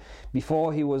know,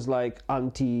 before he was like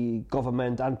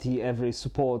anti-government, anti-every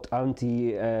support,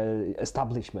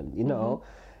 anti-establishment, you know.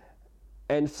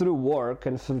 And through work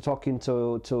and through talking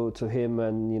to him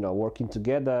and, you know, working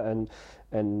together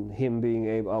and him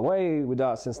being away with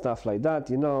us and stuff like that,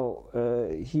 you know,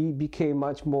 he became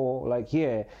much more like,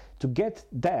 to get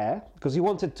there, because he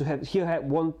wanted to have, he had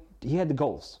the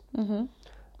goals,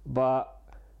 but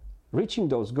reaching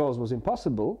those goals was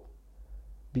impossible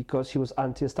because he was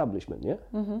anti-establishment,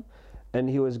 and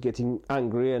he was getting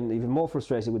angry and even more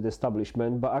frustrated with the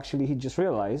establishment. But actually, he just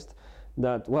realized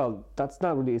that, well, that's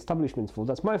not really establishment's fault,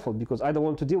 that's my fault, because I don't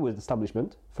want to deal with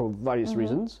establishment for various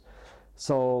reasons.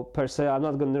 So per se, I'm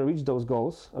not going to reach those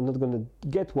goals. I'm not going to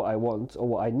get what I want or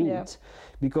what I need,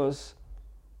 because,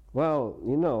 well,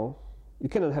 you know, you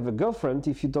cannot have a girlfriend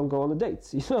if you don't go on a date,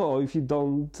 you know, or if you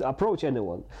don't approach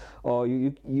anyone, or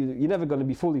you're never going to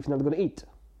be full if you're not going to eat,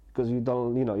 because you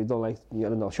don't like, I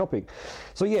don't know, shopping.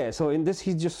 So so in this,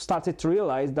 he just started to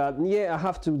realize that, I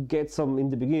have to get some, in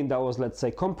the beginning, that was, let's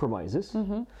say, compromises.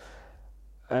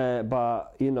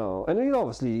 But, you know, and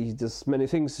obviously there's many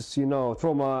things, you know,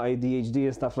 trauma, ADHD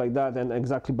and stuff like that, and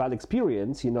exactly bad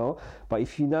experience, you know. But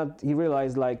if he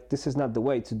realized, like, this is not the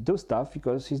way to do stuff,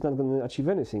 because he's not going to achieve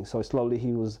anything. So slowly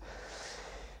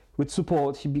with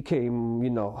support, he became, you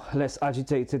know, less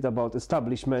agitated about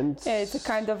establishment. Yeah, it's a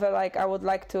kind of like, I would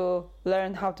like to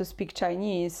learn how to speak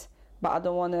Chinese, but I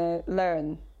don't want to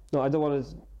learn. No, I don't want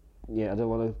to. I don't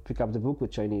want to pick up the book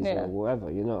with Chinese or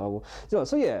whatever, you know.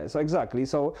 So exactly.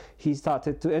 So he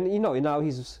started to, and you know, now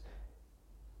he's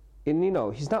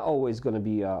not always going to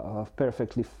be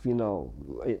perfectly, you know,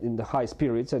 in the high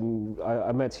spirits. And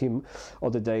I met him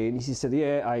other day, and he said,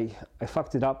 I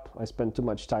fucked it up. I spent too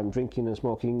much time drinking and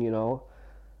smoking, you know.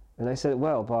 And I said,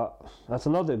 well, but that's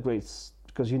another great,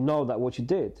 because you know that what you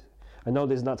did. I know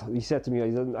there's not. He said to me,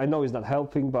 I know it's not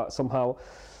helping, but somehow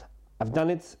I've done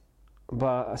it.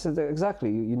 But I said,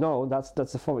 exactly, you know, that's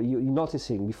the form. You're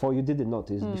noticing before you didn't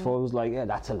notice. Before it was like,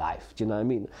 that's a life. Do you know what I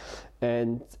mean?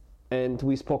 And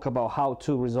we spoke about how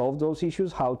to resolve those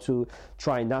issues, how to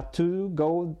try not to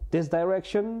go this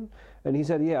direction. And he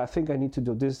said, I think I need to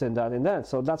do this and that and that.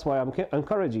 So that's why I'm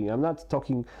encouraging. I'm not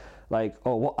talking like,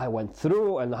 what I went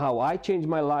through and how I changed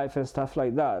my life and stuff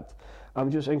like that. I'm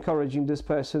just encouraging this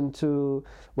person to,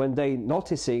 when they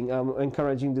noticing, I'm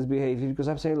encouraging this behavior, because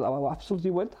I'm saying,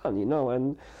 absolutely well done, you know,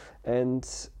 and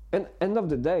end of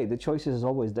the day, the choice is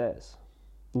always theirs.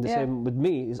 And the same with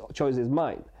me, choice is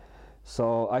mine.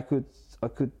 So I could,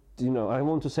 you know, I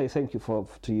want to say thank you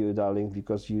to you, darling,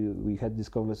 because we had this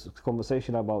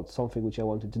conversation about something which I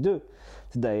wanted to do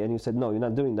today, and you said, no, you're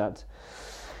not doing that.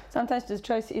 Sometimes the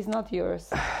choice is not yours.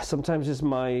 Sometimes it's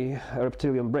my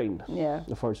reptilian brain, Yeah.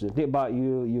 unfortunately. But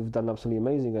you've done absolutely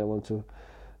amazing. I want to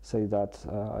say that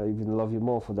I even love you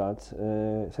more for that.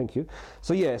 Thank you.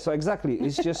 So exactly.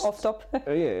 It's just Off top.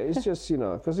 it's just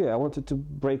because I wanted to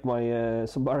break my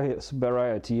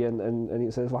sobriety, and he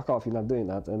says, "Fuck off! You're not doing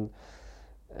that." And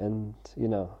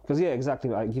because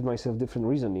exactly. I give myself different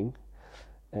reasoning.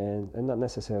 And not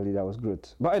necessarily that was good,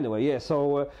 but anyway,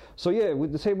 so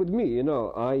with the same with me,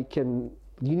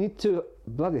 you need to,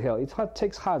 bloody hell,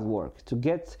 takes hard work to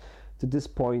get to this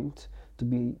point, to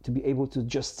be able to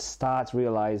just start,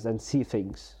 realize and see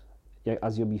things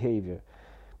as your behavior.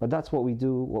 But that's what we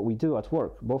do at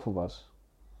work, both of us.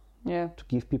 Yeah. To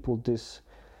give people this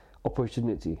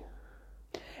opportunity.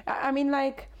 I mean,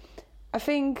 like, I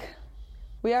think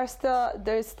there's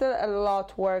still a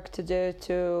lot work to do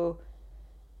to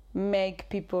make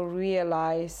people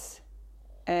realize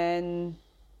and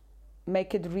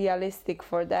make it realistic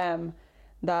for them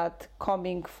that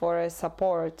coming for a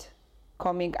support,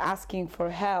 asking for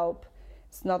help,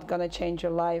 it's not going to change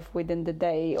your life within the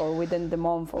day or within the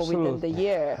month or Absolutely. within the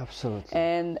year. Absolutely.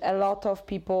 And a lot of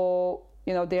people,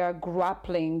 they are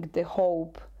grappling the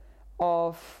hope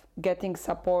of getting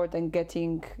support and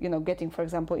getting, for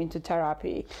example, into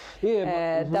therapy.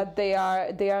 That they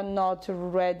are not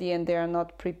ready and they are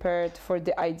not prepared for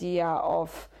the idea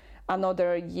of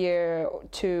another year or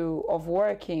two of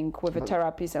working with a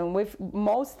therapist and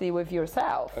mostly with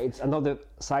yourself. It's another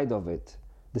side of it.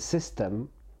 The system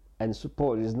and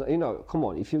support is not, come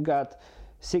on, if you got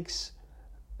 6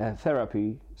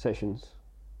 therapy sessions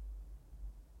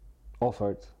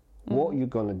offered, what are you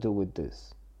gonna do with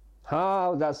this?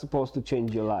 How that's supposed to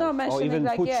change your life, or even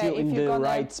put you in the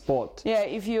right spot? Yeah,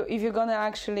 if you're gonna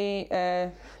actually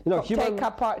take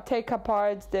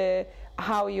apart the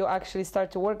how you actually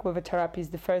start to work with a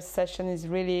therapist. The first session is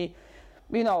really,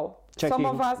 Checking,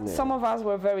 some of us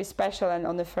were very special, and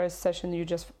on the first session you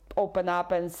just open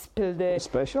up and spill the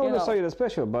special. I'm not saying it's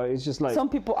special, but it's just like some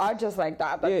people are just like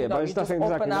that. But it's you nothing. just open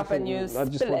exactly, up nothing, and you I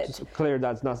just spill want it. to clear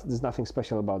that there's nothing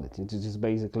special about it. It's just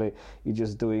basically you're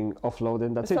just doing offload,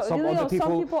 and that's it. Some other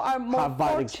people are more have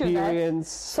bad fortunate. experience.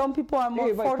 Some people are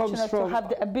more fortunate to have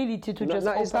the ability to just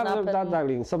it's open not up. That,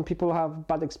 darling. Some people have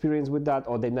bad experience with that,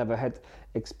 or they never had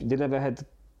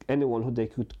anyone who they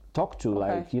could talk to,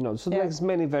 so there's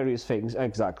many various things.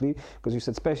 Exactly, because you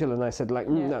said special and I said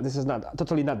no, this is not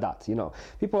totally not that.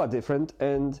 People are different,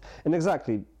 and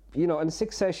exactly, and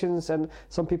 6 sessions, and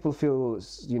some people feel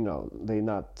they're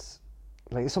not,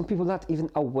 some people not even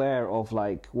aware of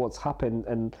what's happened,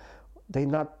 and they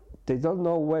don't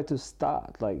know where to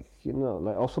start.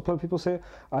 Also people say,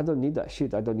 I don't need that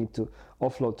shit. I don't need to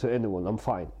offload to anyone. I'm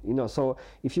fine. So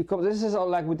if you come, this is all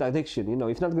like with addiction. If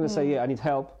you're not going to say, I need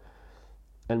help,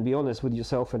 and be honest with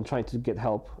yourself and try to get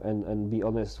help and be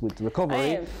honest with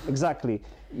recovery. Exactly.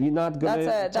 You're not going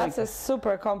to... That's a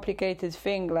super complicated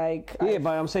thing. But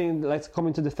I'm saying let's come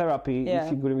into the therapy.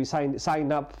 If you're going to be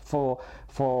sign up for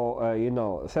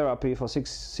therapy for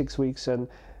six weeks and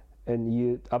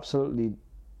you absolutely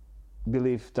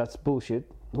believe that's bullshit.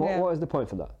 What is the point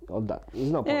for that? Of that? There's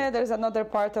no point. Yeah, there's another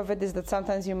part of it is that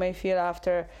sometimes you may feel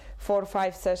after 4 or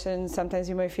 5 sessions, sometimes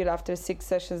you may feel after 6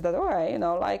 sessions that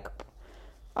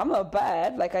I'm not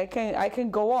bad. I can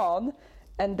go on,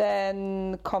 and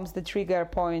then comes the trigger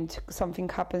point. Something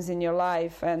happens in your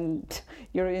life, and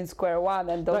you're in square one,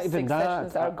 and those 6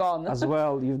 sessions are gone. As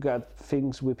well, you've got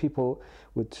things with people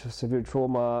with severe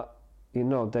trauma.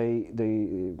 They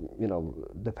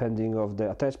depending of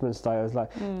the attachment styles,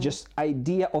 just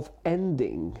idea of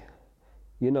ending.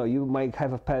 You might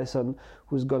have a person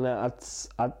who's gonna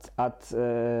at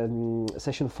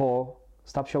session 4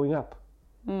 stop showing up.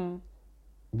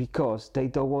 Because they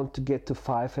don't want to get to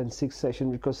 5 and 6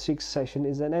 session, because 6 session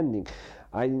is an ending.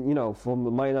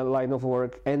 From my line of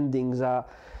work,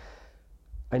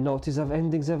 I notice that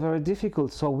endings are very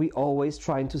difficult. So we always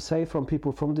trying to say from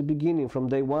people from the beginning, from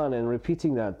day one, and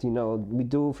repeating that, we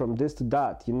do from this to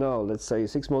that, let's say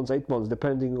 6 months, 8 months,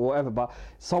 depending, whatever, but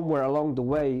somewhere along the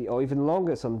way, or even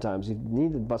longer sometimes if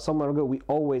needed, but somewhere ago, we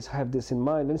always have this in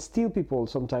mind. And still people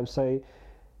sometimes say,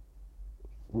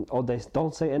 or they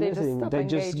don't say anything. They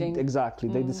just exactly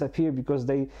they disappear because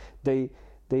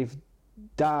they've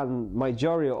done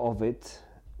majority of it,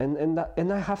 and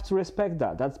I have to respect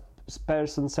that. That's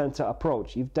person-centered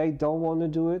approach. If they don't want to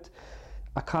do it,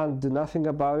 I can't do nothing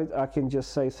about it. I can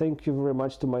just say thank you very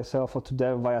much to myself or to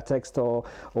them via text or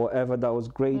whatever. That was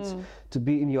great to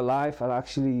be in your life. I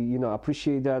actually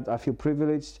appreciate that. I feel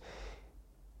privileged.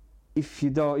 if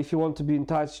you want to be in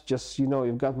touch, just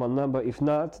you've got my number. If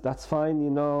not, that's fine,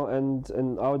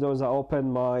 and our doors are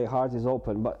open, my heart is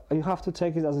open, but you have to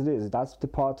take it as it is. That's the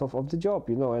part of the job,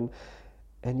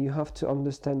 and you have to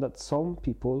understand that some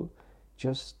people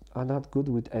just are not good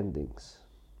with endings.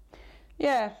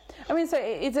 Yeah, I mean, so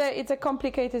it's a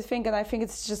complicated thing, and I think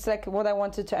it's just like what I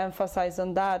wanted to emphasize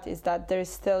on that is that there is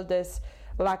still this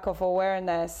lack of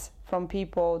awareness from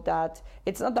people that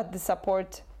it's not that the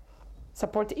support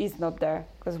is not there,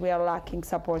 because we are lacking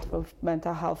support for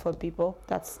mental health for people.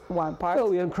 That's one part.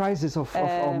 Well, we're in crisis of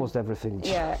almost everything.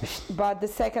 Yeah, but the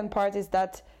second part is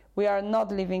that we are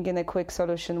not living in a quick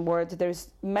solution world.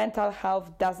 Mental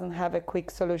health doesn't have a quick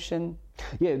solution.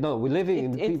 Yeah, no, we're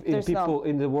living in people not.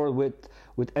 in the world with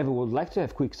everyone would like to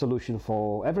have quick solution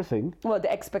for everything. Well,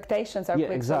 the expectations are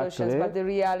quick solutions, but the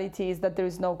reality is that there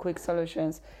is no quick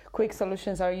solutions. Quick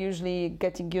solutions are usually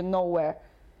getting you nowhere,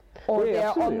 or they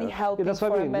are only helping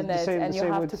for a minute, and you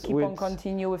have to keep on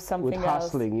continue with something else. With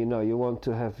hustling, you want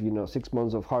to have 6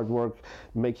 months of hard work,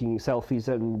 making selfies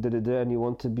and you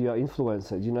want to be an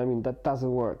influencer. That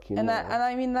doesn't work. And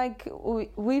I mean, like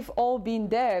we've all been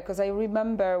there, because I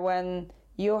remember when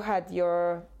you had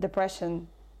your depression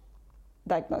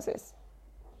diagnosis,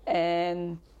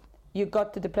 and you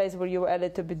got to the place where you were a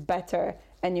little bit better,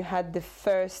 and you had the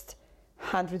first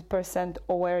 100%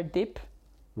 aware dip.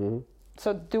 Mm-hmm.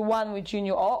 So the one which you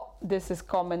knew, this is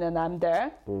common and I'm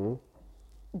there. Mm-hmm.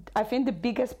 I think the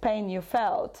biggest pain you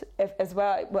felt as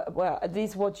well, at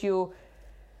least what you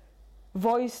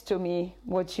voiced to me,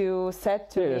 what you said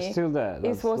to me, still there.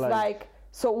 It was like,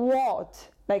 so what?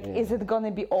 Like, is it going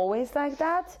to be always like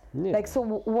that? Yeah. Like, so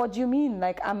what do you mean?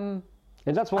 Like, and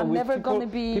that's why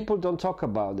people don't talk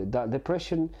about it. That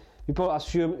depression, people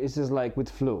assume it's just like with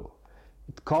flu.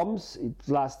 It comes, it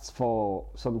lasts for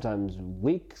sometimes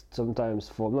weeks, sometimes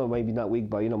for, no, maybe not week,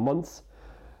 but months,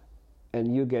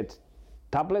 and you get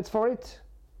tablets for it,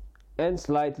 and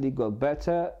slightly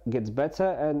gets better,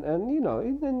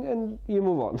 and you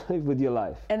move on with your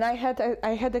life. And I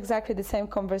had exactly the same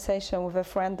conversation with a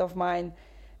friend of mine,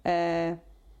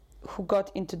 who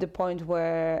got into the point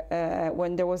where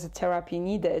when there was a therapy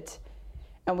needed,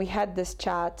 and we had this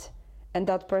chat, and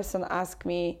that person asked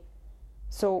me,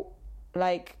 so,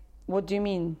 like, what do you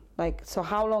mean? Like, so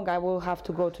how long I will have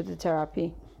to go to the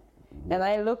therapy? And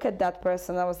I look at that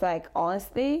person, I was like,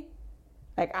 honestly,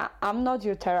 like, I'm not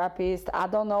your therapist. I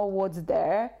don't know what's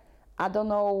there. I don't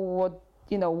know what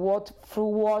through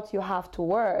what you have to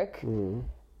work. Mm.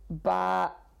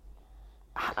 But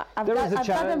I've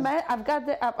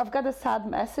got a sad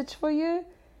message for you.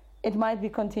 It might be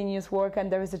continuous work,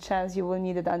 and there is a chance you will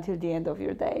need it until the end of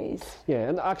your days. Yeah,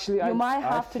 and actually, you might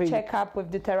have to check up with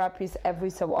the therapist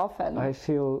every so often. I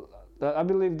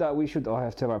believe that we should all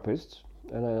have therapists,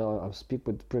 and I speak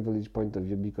with privileged point of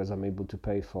view because I'm able to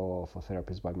pay for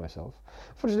therapists by myself.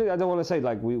 Fortunately, I don't want to say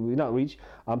like we're not rich.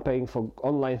 I'm paying for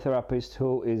online therapist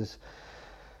who is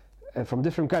from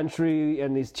different country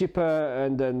and it's cheaper,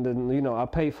 and then I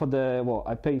pay for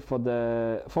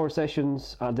the 4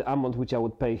 sessions at the amount which I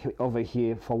would pay over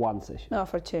here for 1 session. No,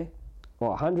 for 2. Well,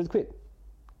 100 quid.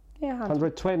 Yeah,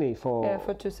 120 for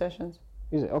 2 sessions.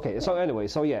 Is it okay? Yeah. So anyway,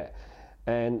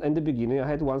 and in the beginning I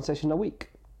had 1 session a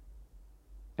week,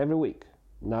 every week.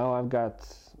 Now I've got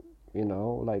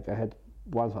like I had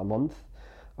once a month.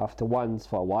 After once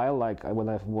for a while, like when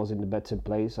I was in the better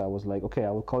place, I was like, okay, I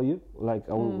will call you. Like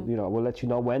I will, I will let you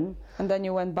know when. And then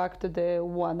you went back to the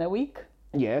 1 a week.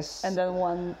 Yes. And then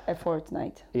 1 a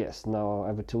fortnight. Yes. Now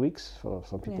every 2 weeks for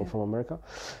some people from America.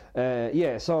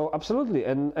 So absolutely,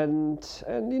 and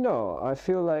I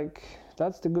feel like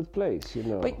that's the good place,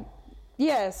 But,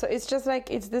 so it's just like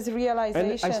it's this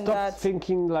realization and I stopped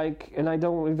thinking like, and I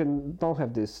don't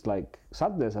have this like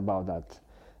sadness about that.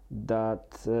 I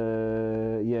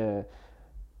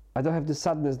don't have the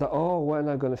sadness that when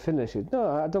I'm gonna finish it. No,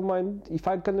 I don't mind if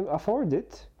I can afford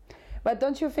it. But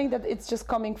don't you think that it's just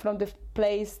coming from the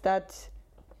place that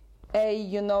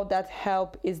that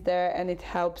help is there and it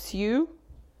helps you,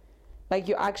 like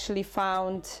you actually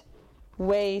found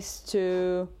ways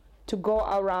to go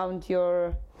around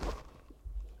your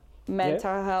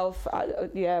mental health.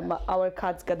 Our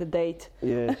cat's got a date.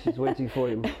 Yeah, she's waiting for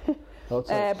him. So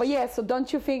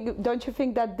don't you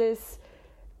think that this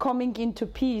coming into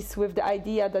peace with the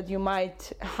idea that you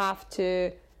might have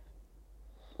to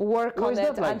work on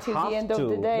it until the end of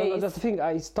the day? No, that's the thing.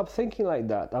 I stopped thinking like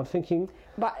that. I'm thinking,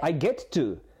 I get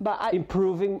to.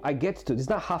 Improving, I get to. It's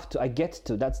not have to, I get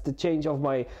to. That's the change of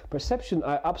my perception.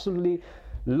 I absolutely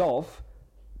love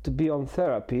to be on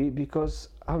therapy because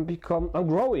I'm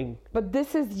growing. But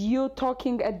this is you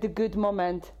talking at the good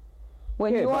moment.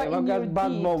 When you but are if in I've your got bad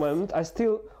deeps, moment, I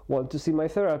still want to see my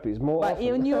therapist more but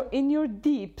often. in your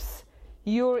deeps,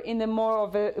 you're in a more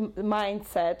of a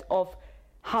mindset of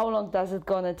how long does it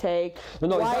gonna take?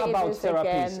 No, why it's not about it is therapies.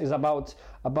 again. It's about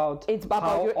It's about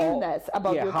how your illness,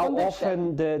 about your how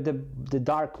condition. often the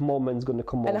dark moment's gonna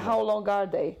come And over. how long are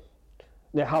they?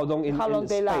 Yeah, how long in they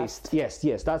space? last.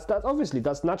 Yes. That's obviously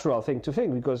that's natural thing to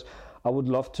think, because I would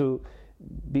love to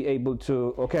be able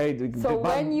to. Okay. So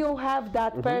when you have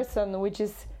that person which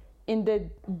is in the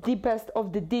deepest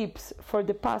of the deeps for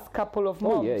the past couple of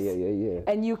months,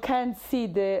 yeah. and you can't see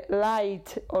the light,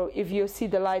 or if you see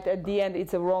the light at the end,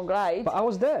 it's a wrong light. But I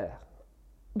was there.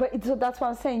 But so that's what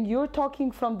I'm saying. You're talking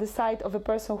from the side of a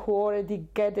person who already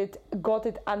got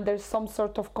it under some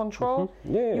sort of control.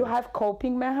 Yeah. You have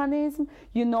coping mechanism.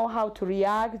 You know how to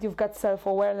react. You've got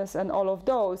self-awareness and all of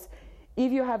those.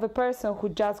 If you have a person who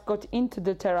just got into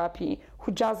the therapy,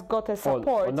 who just got a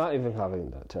support, or not even having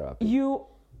that therapy. you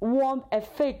want a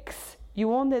fix. You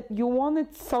want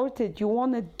it sorted. You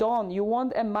want it done. You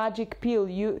want a magic pill.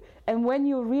 And when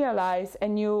you realize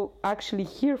and you actually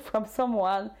hear from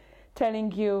someone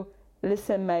telling you,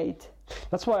 listen, mate.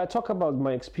 That's why I talk about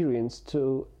my experience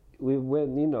too.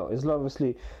 When it's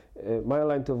obviously my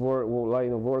line of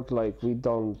work. Like, we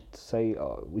don't say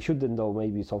we shouldn't know,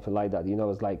 maybe something like that.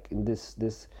 It's like in this.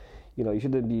 You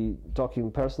shouldn't be talking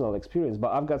personal experience,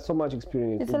 but I've got so much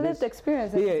experience. It's a lived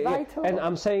experience. It's vital. And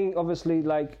I'm saying, obviously,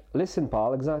 like, listen,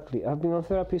 pal, exactly. I've been on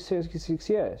therapy 6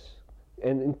 years,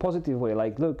 and in positive way.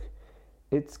 Like, look,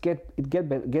 it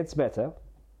gets better.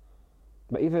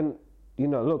 But even,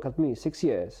 look at me, 6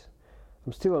 years.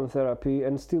 I'm still on therapy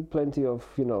and still plenty of,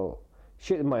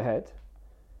 shit in my head.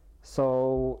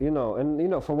 So,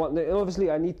 from what, obviously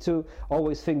I need to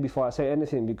always think before I say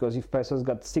anything, because if person's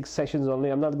got 6 sessions only,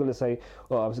 I'm not going to say,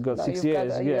 oh, I've got 6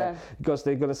 years. Because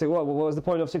they're going to say, well, what was the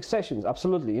point of 6 sessions?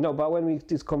 Absolutely. But when we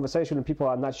this conversation and people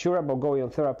are not sure about going on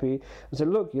therapy, I say,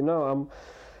 look,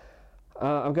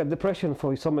 I've got depression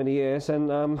for so many years,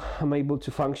 and I'm able to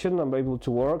function, I'm able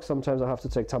to work. Sometimes I have to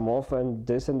take time off and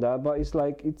this and that, but it's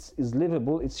like, it's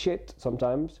livable. It's shit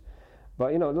sometimes.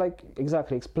 But like,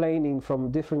 exactly, explaining from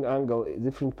different angle,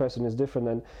 different person is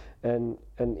different, and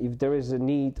if there is a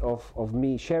need of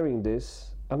me sharing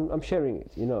this, I'm sharing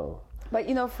it, But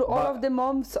through all of the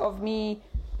months of me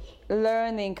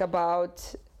learning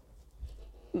about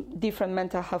different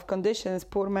mental health conditions,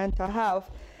 poor mental health,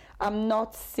 I'm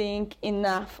not seeing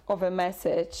enough of a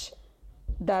message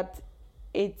that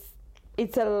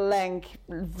it's a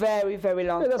very, very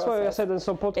long process. That's why I said in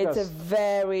some podcast. It's a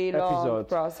very long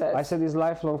process. I said it's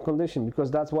lifelong condition,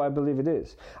 because that's what I believe it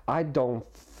is. I don't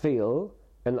feel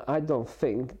and I don't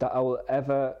think that I will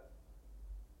ever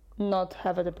not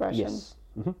have a depression. Yes.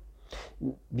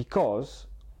 Because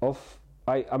of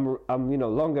I'm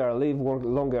longer I live,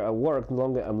 longer I work,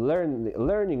 longer I'm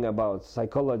learning about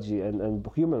psychology and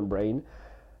human brain.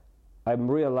 I'm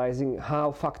realizing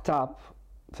how fucked up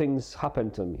things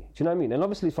happen to me. Do you know what I mean? And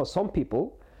obviously for some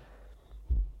people,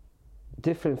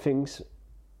 different things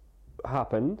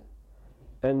happen,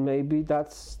 and maybe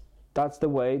that's the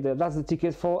way, that's the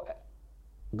ticket for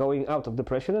going out of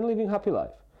depression and living a happy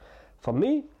life. For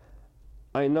me,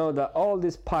 I know that all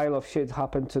this pile of shit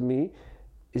happened to me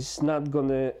is not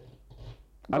gonna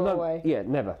go away. Yeah,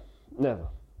 never.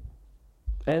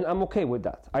 And I'm okay with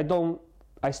that.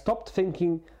 I stopped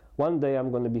thinking one day I'm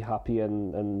going to be happy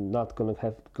and not going to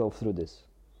have to go through this.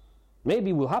 Maybe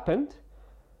it will happen,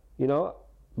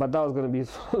 but that was going to be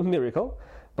a miracle.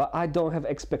 But I don't have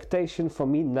expectation for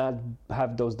me not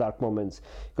have those dark moments,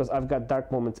 because I've got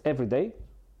dark moments every day.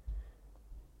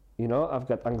 I've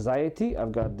got anxiety,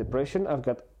 I've got depression, I've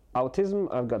got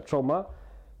autism, I've got trauma.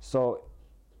 So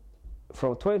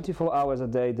for 24 hours a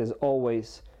day, there's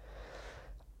always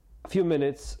a few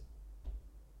minutes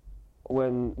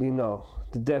when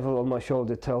the devil on my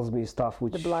shoulder tells me stuff,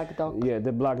 which the black dog. Yeah,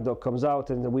 the black dog comes out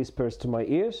and whispers to my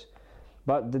ears.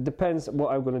 But it depends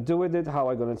what I'm going to do with it, how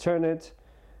I'm going to turn it,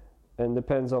 and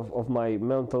depends of my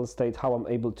mental state, how I'm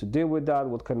able to deal with that,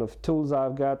 what kind of tools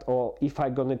I've got, or if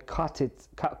I'm going to cut it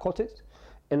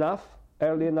enough,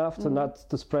 early enough to not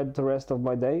to spread the rest of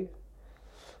my day.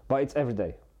 But it's every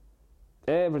day.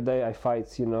 Every day I fight,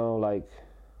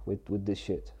 with this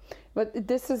shit. But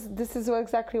this is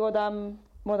exactly what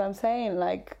I'm saying.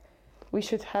 Like, we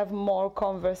should have more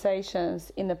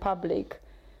conversations in the public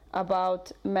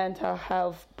about mental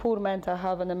health, poor mental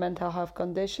health, and the mental health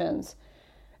conditions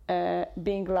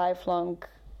being lifelong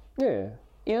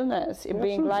illness,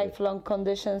 being lifelong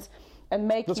conditions, and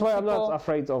making. That's why I'm not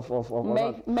afraid of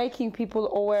making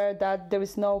people aware that there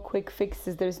is no quick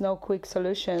fixes, there is no quick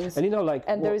solutions,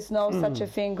 and there is no such a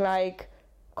thing like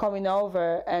coming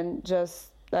over and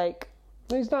just like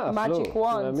It's not a magic fluke, you know what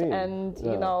I wand mean? and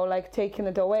Yeah. you know, like taking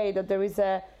it away, that there is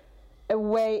a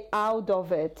way out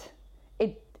of it.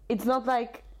 It's not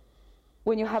like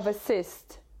when you have a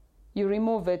cyst, you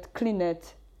remove it, clean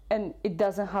it, and it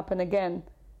doesn't happen again.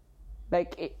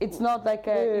 Like it's not like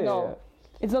a you know,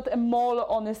 it's not a mole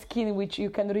on the skin which you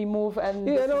can remove and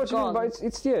Yeah, I this know is what you mean, gone. but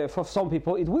it's yeah, for some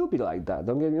people it will be like that.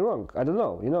 Don't get me wrong. I don't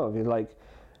know, you know, if it's like,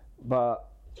 but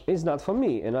it's not for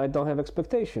me, and I don't have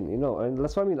expectation, you know, and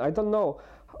that's what I mean. I don't know,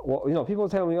 what, you know, people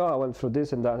tell me, oh, I went through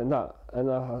this and that,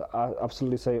 and I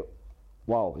absolutely say,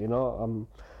 wow, you know,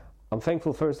 I'm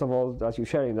thankful first of all that you're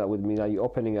sharing that with me, that you're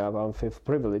opening up. I'm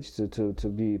privileged to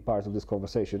be part of this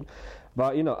conversation,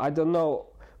 but you know, I don't know,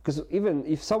 because even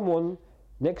if someone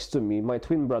next to me, my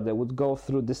twin brother, would go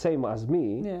through the same as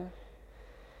me, Yeah.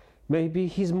 maybe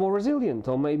he's more resilient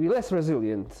or maybe less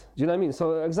resilient. Do you know what I mean?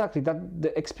 So exactly that,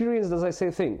 the experience, as I say,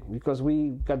 thing, because we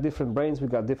got different brains, we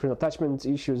got different attachment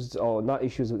issues, or not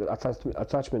issues with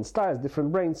attachment styles,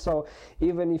 different brains. So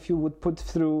even if you would put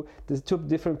through the two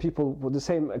different people with the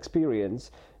same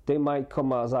experience, they might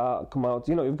come out.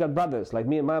 You know, you've got brothers like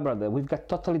me and my brother. We've got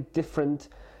totally different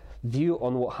view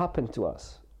on what happened to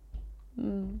us.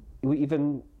 We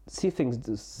even see things,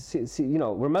 you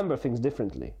know, remember things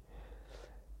differently.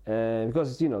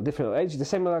 Because, you know, different age. The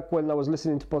same like when I was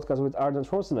listening to podcast with Arnold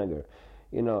Schwarzenegger,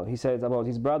 you know, he said about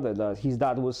his brother that his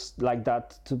dad was like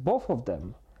that to both of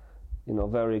them, you know,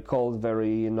 very cold,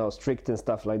 very, you know, strict and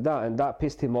stuff like that, and that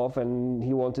pissed him off, and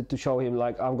he wanted to show him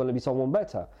like, I'm going to be someone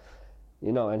better,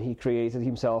 you know, and he created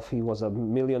himself. He was a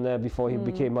millionaire before he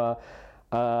became a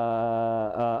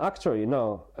actor, you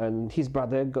know, and his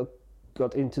brother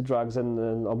got into drugs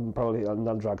and probably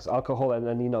not drugs, alcohol,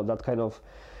 and you know, that kind of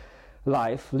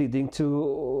life leading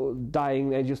to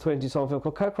dying age of 20 something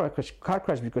car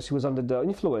crash because he was under the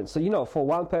influence. So you know, for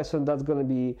one person that's going to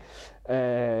be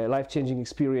a life-changing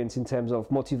experience in terms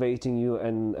of motivating you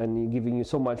and giving you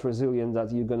so much resilience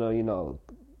that you're going to, you know,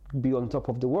 be on top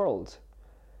of the world.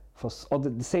 For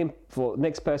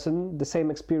next person, the same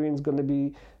experience going to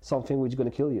be something which is going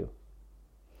to kill you.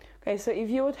 Okay, so if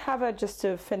you would have just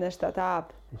to finish that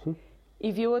up,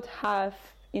 if you would have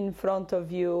in front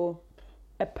of you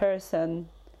a person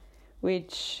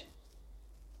which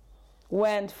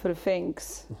went through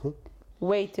things,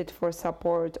 waited for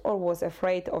support, or was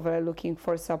afraid of looking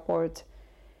for support,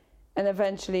 and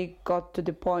eventually got to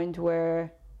the point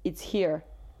where it's here,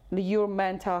 your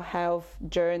mental health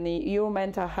journey, your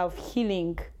mental health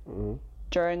healing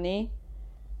journey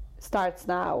starts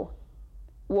now,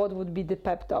 what would be the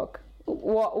pep talk?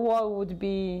 What would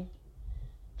be...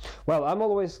 Well, I'm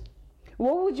always...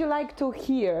 What would you like to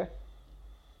hear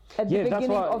at the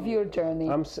beginning of your journey?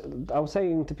 I'm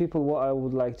saying to people what I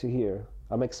would like to hear.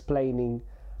 I'm explaining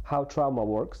how trauma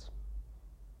works.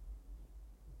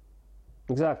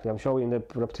 Exactly. I'm showing the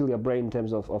reptilian brain in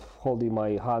terms of holding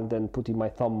my hand and putting my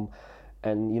thumb,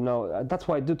 and you know, that's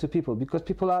what I do to people, because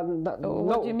people are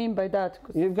what do you mean by that?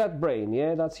 You've got brain,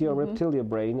 yeah, that's your reptilian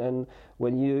brain, and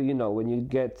when you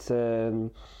get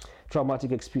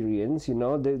traumatic experience, you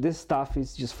know, this stuff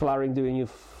is just flaring during you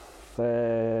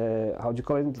how do you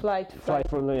call it? Flight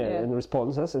from and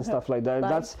responses and stuff like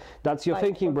that. That's your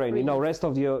thinking brain. You know, rest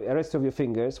of your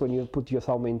fingers when you put your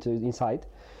thumb inside.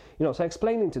 You know, so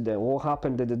explaining to them what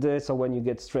happened. So when you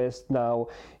get stressed, now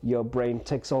your brain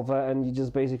takes over, and you're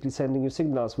just basically sending you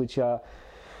signals which are,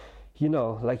 you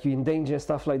know, like you're in danger,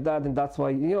 stuff like that. And that's why,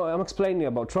 you know, I'm explaining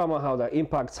about trauma, how that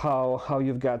impacts how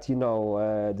you've got, you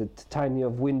know, the tiny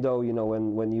of window, you know,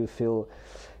 when you feel,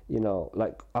 you know,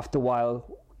 like after a while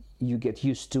you get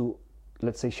used to,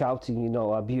 let's say, shouting, you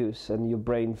know, abuse, and your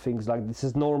brain thinks like this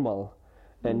is normal.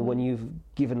 And when you've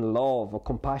given love or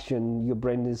compassion, your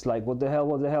brain is like, what the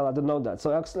hell, I don't know that. So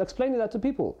I explain that to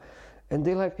people, and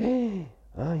they're like,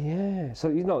 oh yeah. So,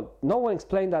 you know, no one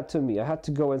explained that to me. I had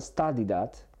to go and study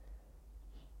that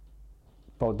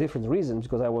for different reasons,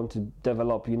 because I want to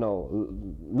develop, you know,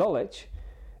 knowledge.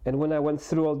 And when I went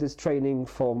through all this training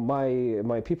for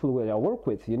my people where I work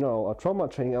with, you know, a trauma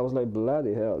training, I was like,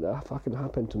 bloody hell, that fucking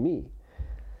happened to me.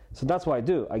 So that's what I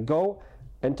do. I go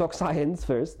and talk science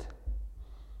first,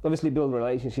 obviously build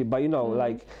relationship, but, you know,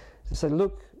 like, say,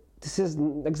 look, this is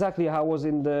exactly how I was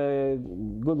in the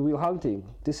Goodwill Hunting.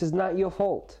 This is not your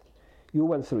fault. You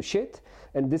went through shit,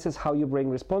 and this is how your brain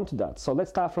respond to that. So let's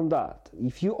start from that.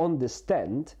 If you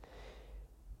understand,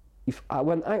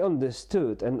 when I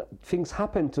understood and things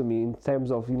happened to me in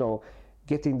terms of, you know,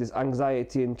 getting this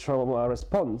anxiety and trauma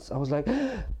response, I was like,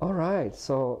 all right,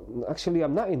 so actually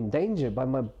I'm not in danger, but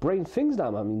my brain thinks that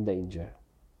I'm in danger.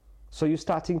 So you're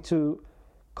starting to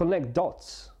connect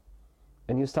dots,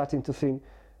 and you're starting to think,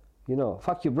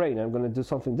 fuck your brain, I'm going to do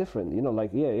something different,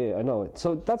 like, yeah, I know it.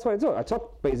 So that's what I do. I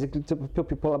talk basically to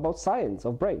people about science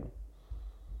of brain.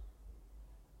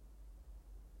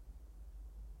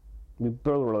 We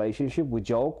build a relationship, we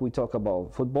joke, we talk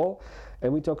about football,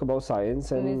 and we talk about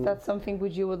science. And is that something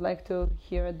which you would like to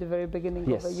hear at the very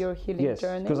beginning of your healing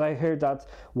journey? Yes, because I heard that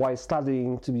while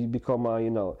studying to become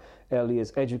a, early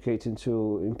as educated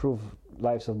to improve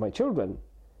lives of my children.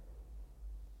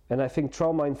 And I think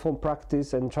trauma-informed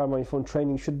practice and trauma-informed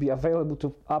training should be available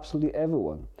to absolutely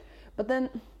everyone. But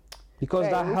then... Because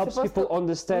that helps people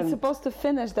understand... We're supposed to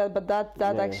finish that, but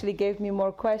that actually gave me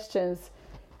more questions.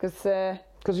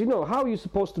 Because how are you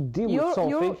supposed to deal with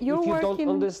something if you don't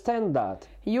understand that?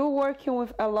 You're working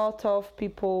with a lot of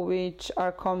people which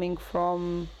are coming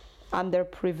from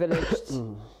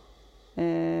underprivileged.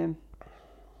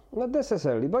 Not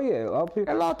necessarily, but yeah.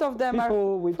 A lot of them people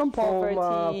are with from poverty.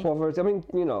 I mean,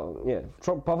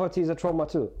 poverty is a trauma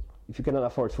too. If you cannot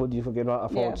afford food, if you cannot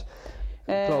afford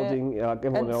clothing,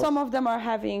 everyone and else. Some of them are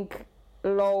having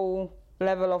low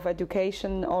level of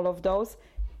education, all of those.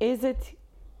 Is it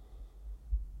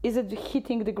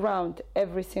hitting the ground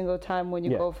every single time when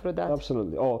you go through that?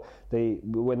 Absolutely. Or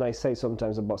when I say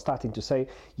sometimes about starting to say,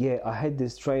 I had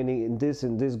this training in this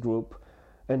group,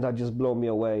 and that just blew me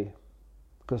away,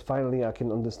 because finally I can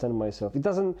understand myself. It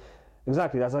doesn't,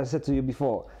 exactly as I said to you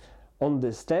before,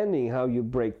 understanding how your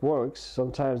brain works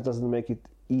sometimes doesn't make it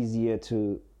easier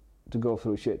to go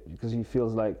through shit, because he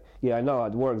feels like, I know how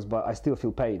it works, but I still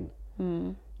feel pain.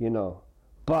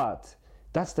 But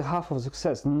that's the half of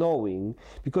success, knowing,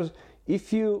 because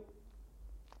if you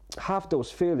have those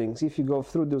feelings, if you go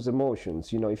through those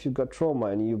emotions, if you got trauma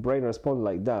and your brain responds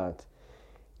like that,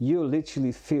 you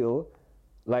literally feel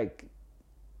like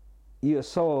you're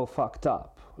so fucked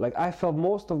up. Like I felt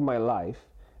most of my life,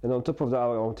 and on top of that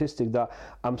I'm autistic, that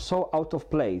I'm so out of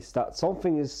place, that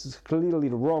something is clearly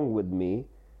wrong with me,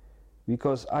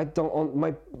 because I don't,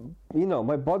 my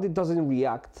body doesn't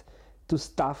react to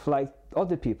stuff like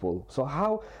other people. So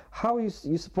how are you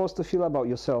supposed to feel about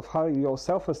yourself? How your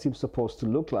self-esteem supposed to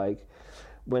look like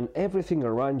when everything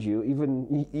around you,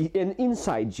 even and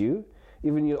inside you,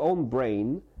 even your own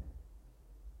brain,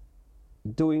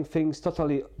 doing things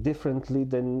totally differently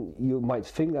than you might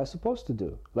think they're supposed to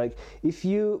do? Like if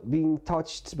you being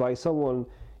touched by someone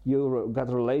you got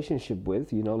a relationship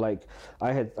with, like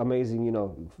I had amazing,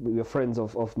 we were friends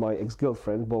of my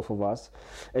ex-girlfriend, both of us,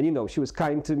 and she was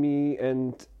kind to me,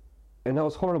 and I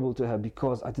was horrible to her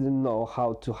because I didn't know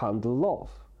how to handle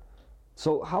love.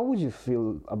 So how would you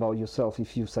feel about yourself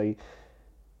if you say,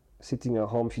 sitting at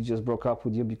home, she just broke up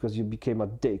with you because you became a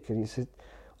dick, and you said,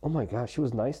 oh my God, she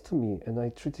was nice to me and I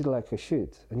treated her like a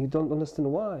shit, and you don't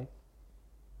understand why.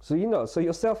 So so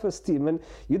your self-esteem, and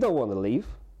you don't want to leave.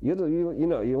 You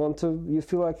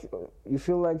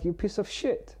feel like you piece of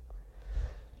shit.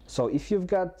 So if you've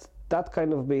got that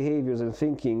kind of behaviors and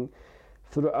thinking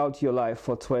throughout your life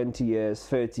for 20 years,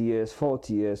 30 years,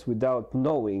 40 years without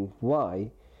knowing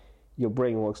why your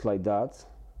brain works like that,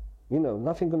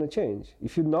 nothing gonna change.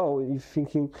 If you're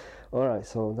thinking, all right,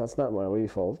 so that's not my real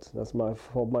fault, that's my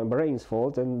fault, my brain's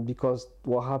fault, and because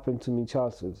what happened to me in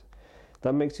childhood,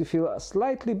 that makes you feel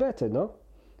slightly better, no?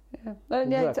 Yeah,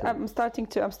 exactly. I'm starting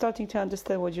to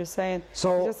understand what you're saying.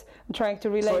 So I'm trying to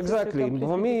relate. So exactly,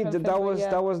 for me,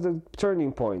 that was the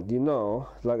turning point.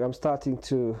 Like I'm starting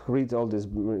to read all this.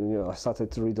 I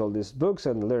started to read all these books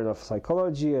and learn of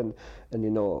psychology and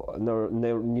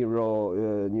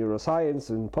neuroscience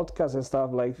and podcasts and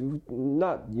stuff. Like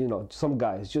not some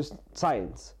guys, just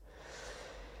science.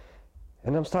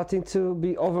 And I'm starting to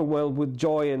be overwhelmed with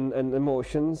joy and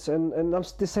emotions, and I'm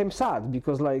the same sad,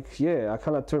 because I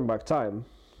cannot turn back time,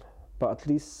 but at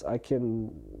least I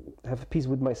can have peace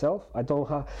with myself. I don't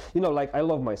have, I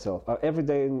love myself. Every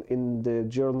day in the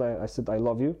journal I said I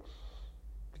love you,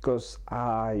 because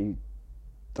I'm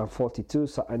 42,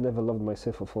 so I never loved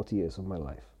myself for 40 years of my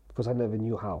life, because I never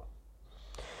knew how.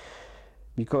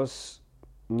 Because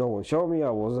no one showed me, I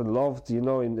wasn't loved, in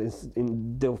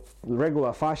the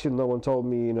regular fashion. No one told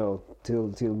me,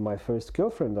 till my first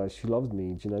girlfriend that she loved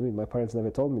me. Do you know what I mean? My parents never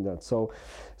told me that. So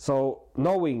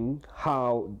knowing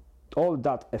how all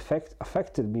that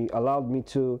affected me allowed me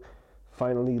to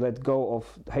finally let go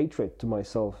of hatred to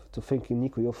myself, to thinking,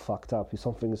 Nico, you're fucked up.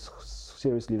 Something is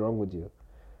seriously wrong with you.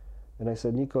 And I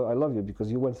said, Nico, I love you because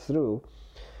you went through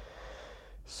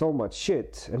so much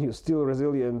shit and you're still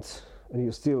resilient, and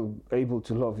you're still able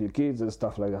to love your kids and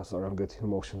stuff like that. Sorry, I'm getting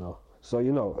emotional. So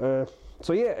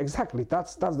exactly.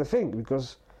 That's the thing,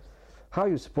 because how are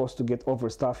you supposed to get over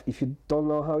stuff if you don't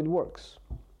know how it works?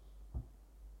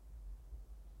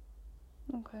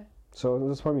 Okay. So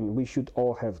that's what I mean. We should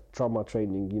all have trauma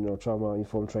training, trauma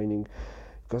informed training,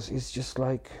 because it's just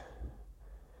like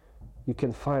you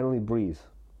can finally breathe.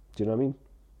 Do you know what I mean?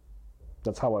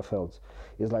 That's how I felt.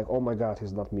 It's like, oh my God,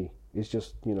 it's not me. It's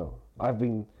just, I've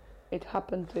been. It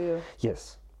happened to you.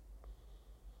 Yes.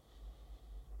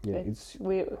 Yeah,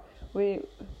 we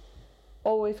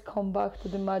always come back to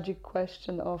the magic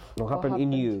question of what happened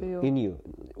in you, to you. In you.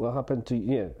 What happened to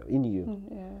in you?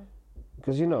 Yeah.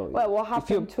 Because Well, what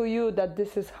happened to you that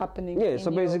this is happening? Yeah.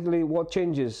 So basically, what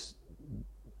changes?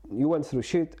 You went through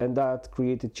shit, and that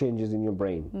created changes in your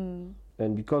brain,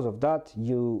 and because of that,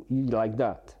 you like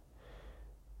that.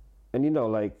 And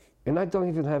and I don't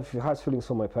even have hard feelings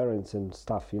for my parents and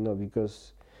stuff,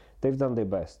 because they've done their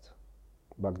best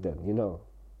back then,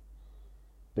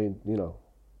 They,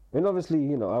 and obviously,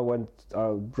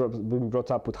 been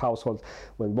brought up with households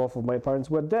when both of my parents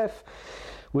were deaf.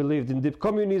 We lived in deep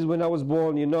communities when I was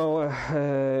born,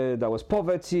 that was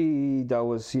poverty, that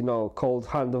was, cold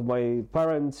hand of my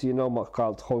parents,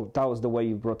 that was the way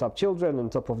you brought up children. On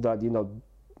top of that,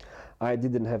 I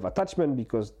didn't have attachment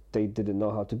because they didn't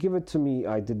know how to give it to me.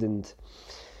 I didn't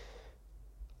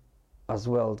as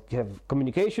well have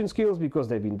communication skills because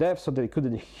they've been deaf, so they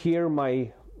couldn't hear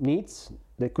my needs.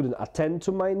 They couldn't attend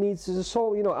to my needs.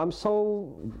 So, I'm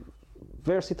so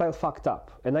versatile fucked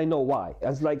up, and I know why.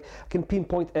 It's like I can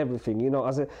pinpoint everything,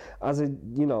 as a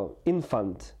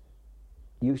infant.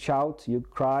 You shout, you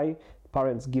cry,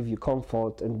 parents give you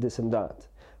comfort and this and that.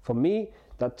 For me,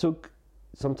 that took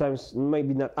sometimes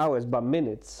maybe not hours but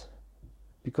minutes,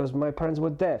 because my parents were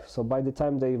deaf. So by the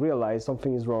time they realized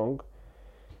something is wrong,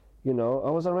 I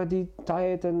was already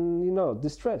tired and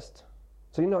distressed.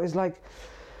 So it's like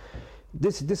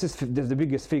this is the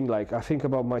biggest thing. Like I think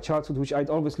about my childhood, which I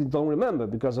obviously don't remember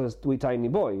because I was a wee tiny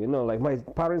boy. Like my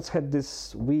parents had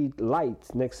this wee light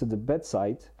next to the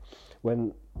bedside,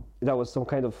 when that was some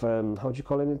kind of how do you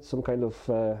call it? Some kind of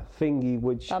thingy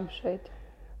which lampshade.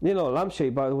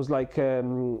 Lampshade, but it was like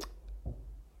when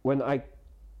it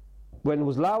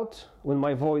was loud, when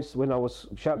I was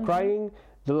crying,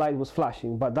 the light was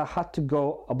flashing, but that had to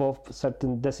go above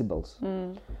certain decibels.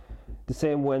 The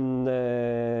same when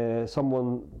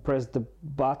someone pressed the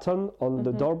button on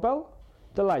the doorbell,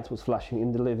 the light was flashing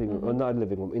in the living room, or not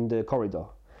living room, in the corridor.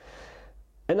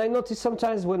 And I noticed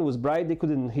sometimes when it was bright, they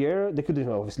couldn't hear. They couldn't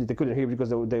hear because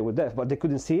they were deaf, but they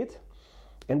couldn't see it.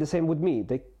 And the same with me.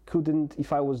 They couldn't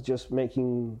if I was just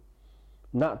making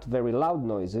not very loud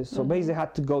noises. So basically I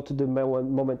had to go to the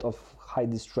moment of high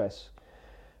distress.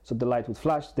 So the light would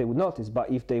flash, they would notice. But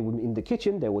if they were in the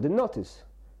kitchen, they wouldn't notice,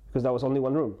 because there was only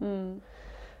one room.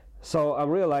 So I'm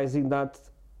realizing that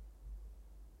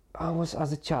I was,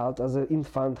 as a child, as an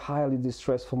infant, highly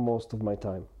distressed for most of my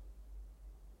time.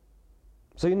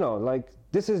 So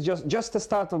this is just the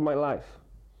start of my life.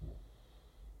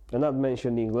 And not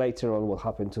mentioning later on what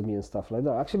happened to me and stuff like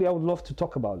that. Actually, I would love to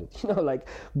talk about it. Like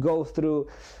go through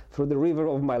the river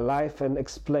of my life and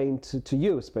explain to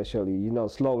you, especially,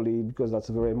 slowly, because that's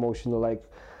very emotional. Like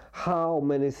how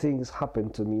many things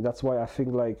happened to me. That's why I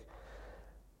think like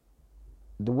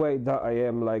the way that I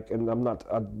am, like, and I'm not,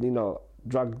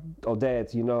 drugged or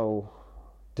dead.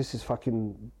 This is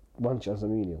fucking one chance a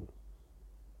million.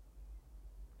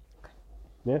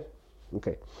 Yeah.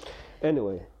 Okay.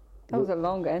 Anyway. That was a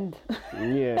long end.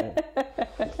 Yeah.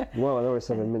 Well, another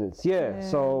 7 minutes. Yeah.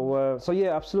 So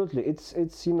yeah, absolutely. It's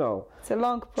it's a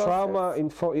long process. Trauma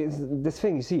this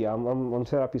thing. You see, I'm on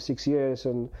therapy 6 years,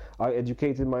 and I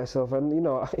educated myself, and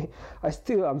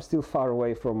I'm still far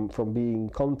away from being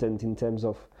content in terms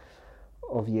of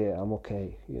yeah, I'm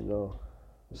okay.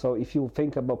 So if you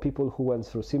think about people who went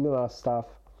through similar stuff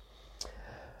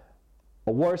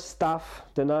or worse stuff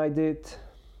than I did,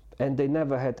 and they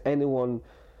never had anyone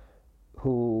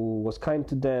who was kind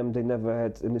to them, they never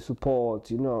had any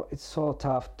support, it's so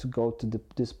tough to go to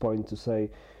this point to say,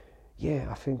 yeah,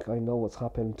 I think I know what's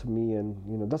happened to me.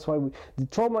 And that's why the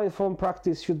trauma-informed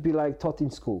practice should be like taught in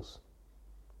schools.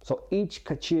 So each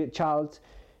child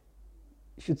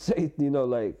should say,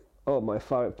 like, oh, my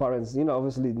parents,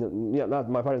 obviously, not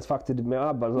my parents fucked me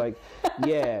up, but like,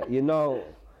 yeah,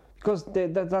 because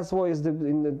that's why it's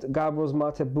in the Gabriel's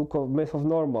Mate book of Myth of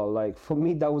Normal. Like, for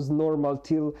me, that was normal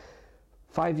till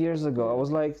 5 years ago. I was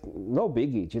like, no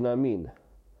biggie, do you know what I mean?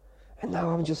 And now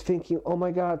I'm just thinking, oh my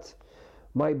God,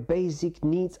 my basic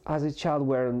needs as a child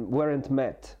weren't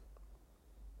met.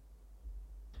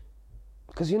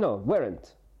 Because,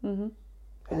 weren't. And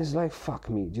it's like, fuck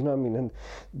me, do you know what I mean? And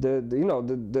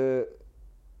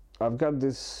I've got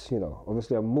this,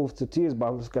 obviously I'm moved to tears,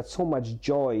 but I've got so much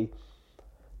joy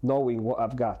knowing what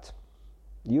I've got.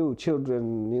 You,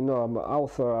 children, I'm an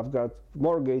author, I've got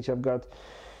mortgage, I've got, I still, I'm still far away from being content in terms of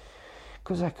yeah, I think I know what's happened to me. And that's why the trauma-informed practice should be like taught in schools. So each child should say, you know, like, oh, my parents fucked me up, but like, yeah,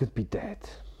 because I could be dead.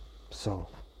 So,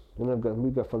 and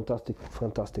we've got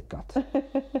fantastic cat.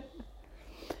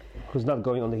 Who's not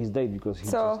going on his date because he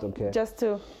just don't care. Just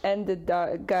to end it,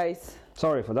 guys.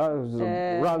 Sorry for that. It was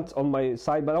a rant on my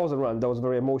side, but that wasn't a rant. That was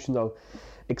very emotional,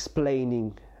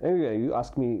 explaining. Anyway, you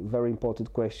asked me very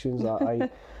important questions. I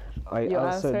You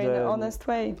answered answer in an honest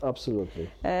way. Absolutely.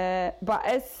 But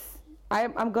as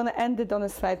I'm gonna end it on a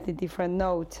slightly different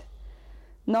note.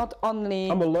 Not only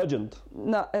I'm a legend.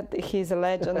 No, he's a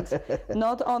legend.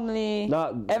 Not only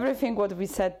everything what we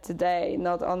said today,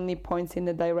 not only points in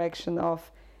the direction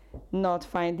of not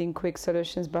finding quick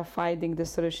solutions, but finding the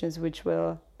solutions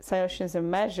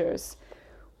and measures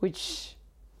which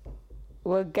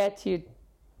will get you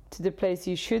to the place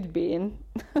you should be in.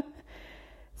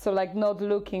 So like not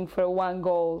looking for one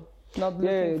goal, not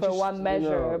looking for one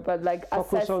measure, but like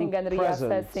assessing and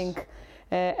reassessing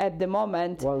at the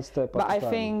moment. One step at a time. But I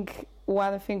think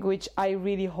one thing which I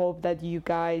really hope that you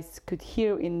guys could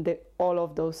hear in all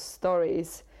of those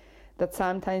stories, that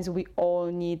sometimes we all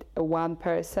need one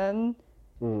person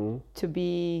to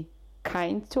be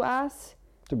kind to us,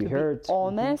 to be heard,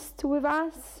 honest with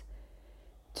us,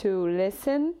 to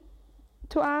listen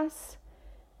to us.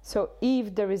 So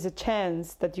if there is a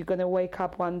chance that you're going to wake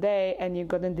up one day and you're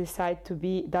going to decide to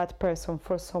be that person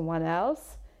for someone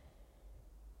else,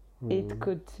 it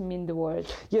could mean the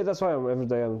world. Yeah, that's why every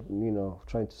day I'm,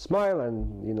 trying to smile,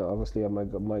 and obviously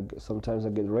sometimes I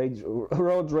get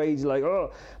road rage, like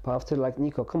but after like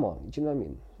Nico, come on, do you know what I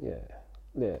mean?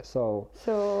 Yeah. So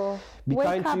be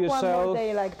kind to yourself. One more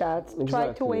day like that. Exactly.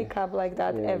 Try to wake up like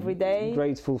that every day.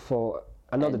 Grateful for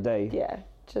another day. Yeah,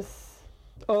 just.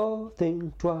 Oh,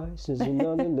 think twice, there's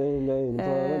another day in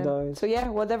paradise. So yeah,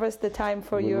 whatever's the time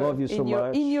for you. Love you so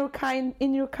much.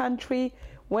 In your country.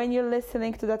 When you're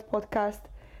listening to that podcast,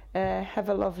 have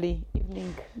a lovely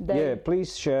evening, day. Yeah,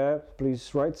 please share,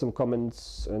 please write some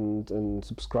comments and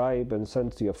subscribe and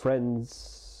send to your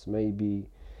friends. Maybe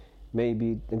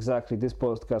exactly this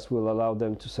podcast will allow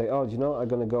them to say, I'm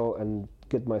going to go and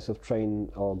get myself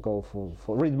trained or go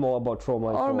for read more about trauma.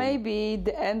 Or maybe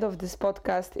the end of this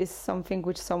podcast is something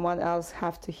which someone else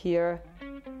have to hear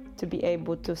to be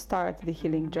able to start the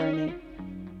healing journey.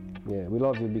 Yeah, we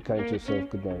love you. Be kind to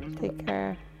yourself. Good night. Take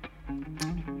care.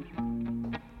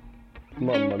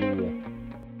 Mamma mia.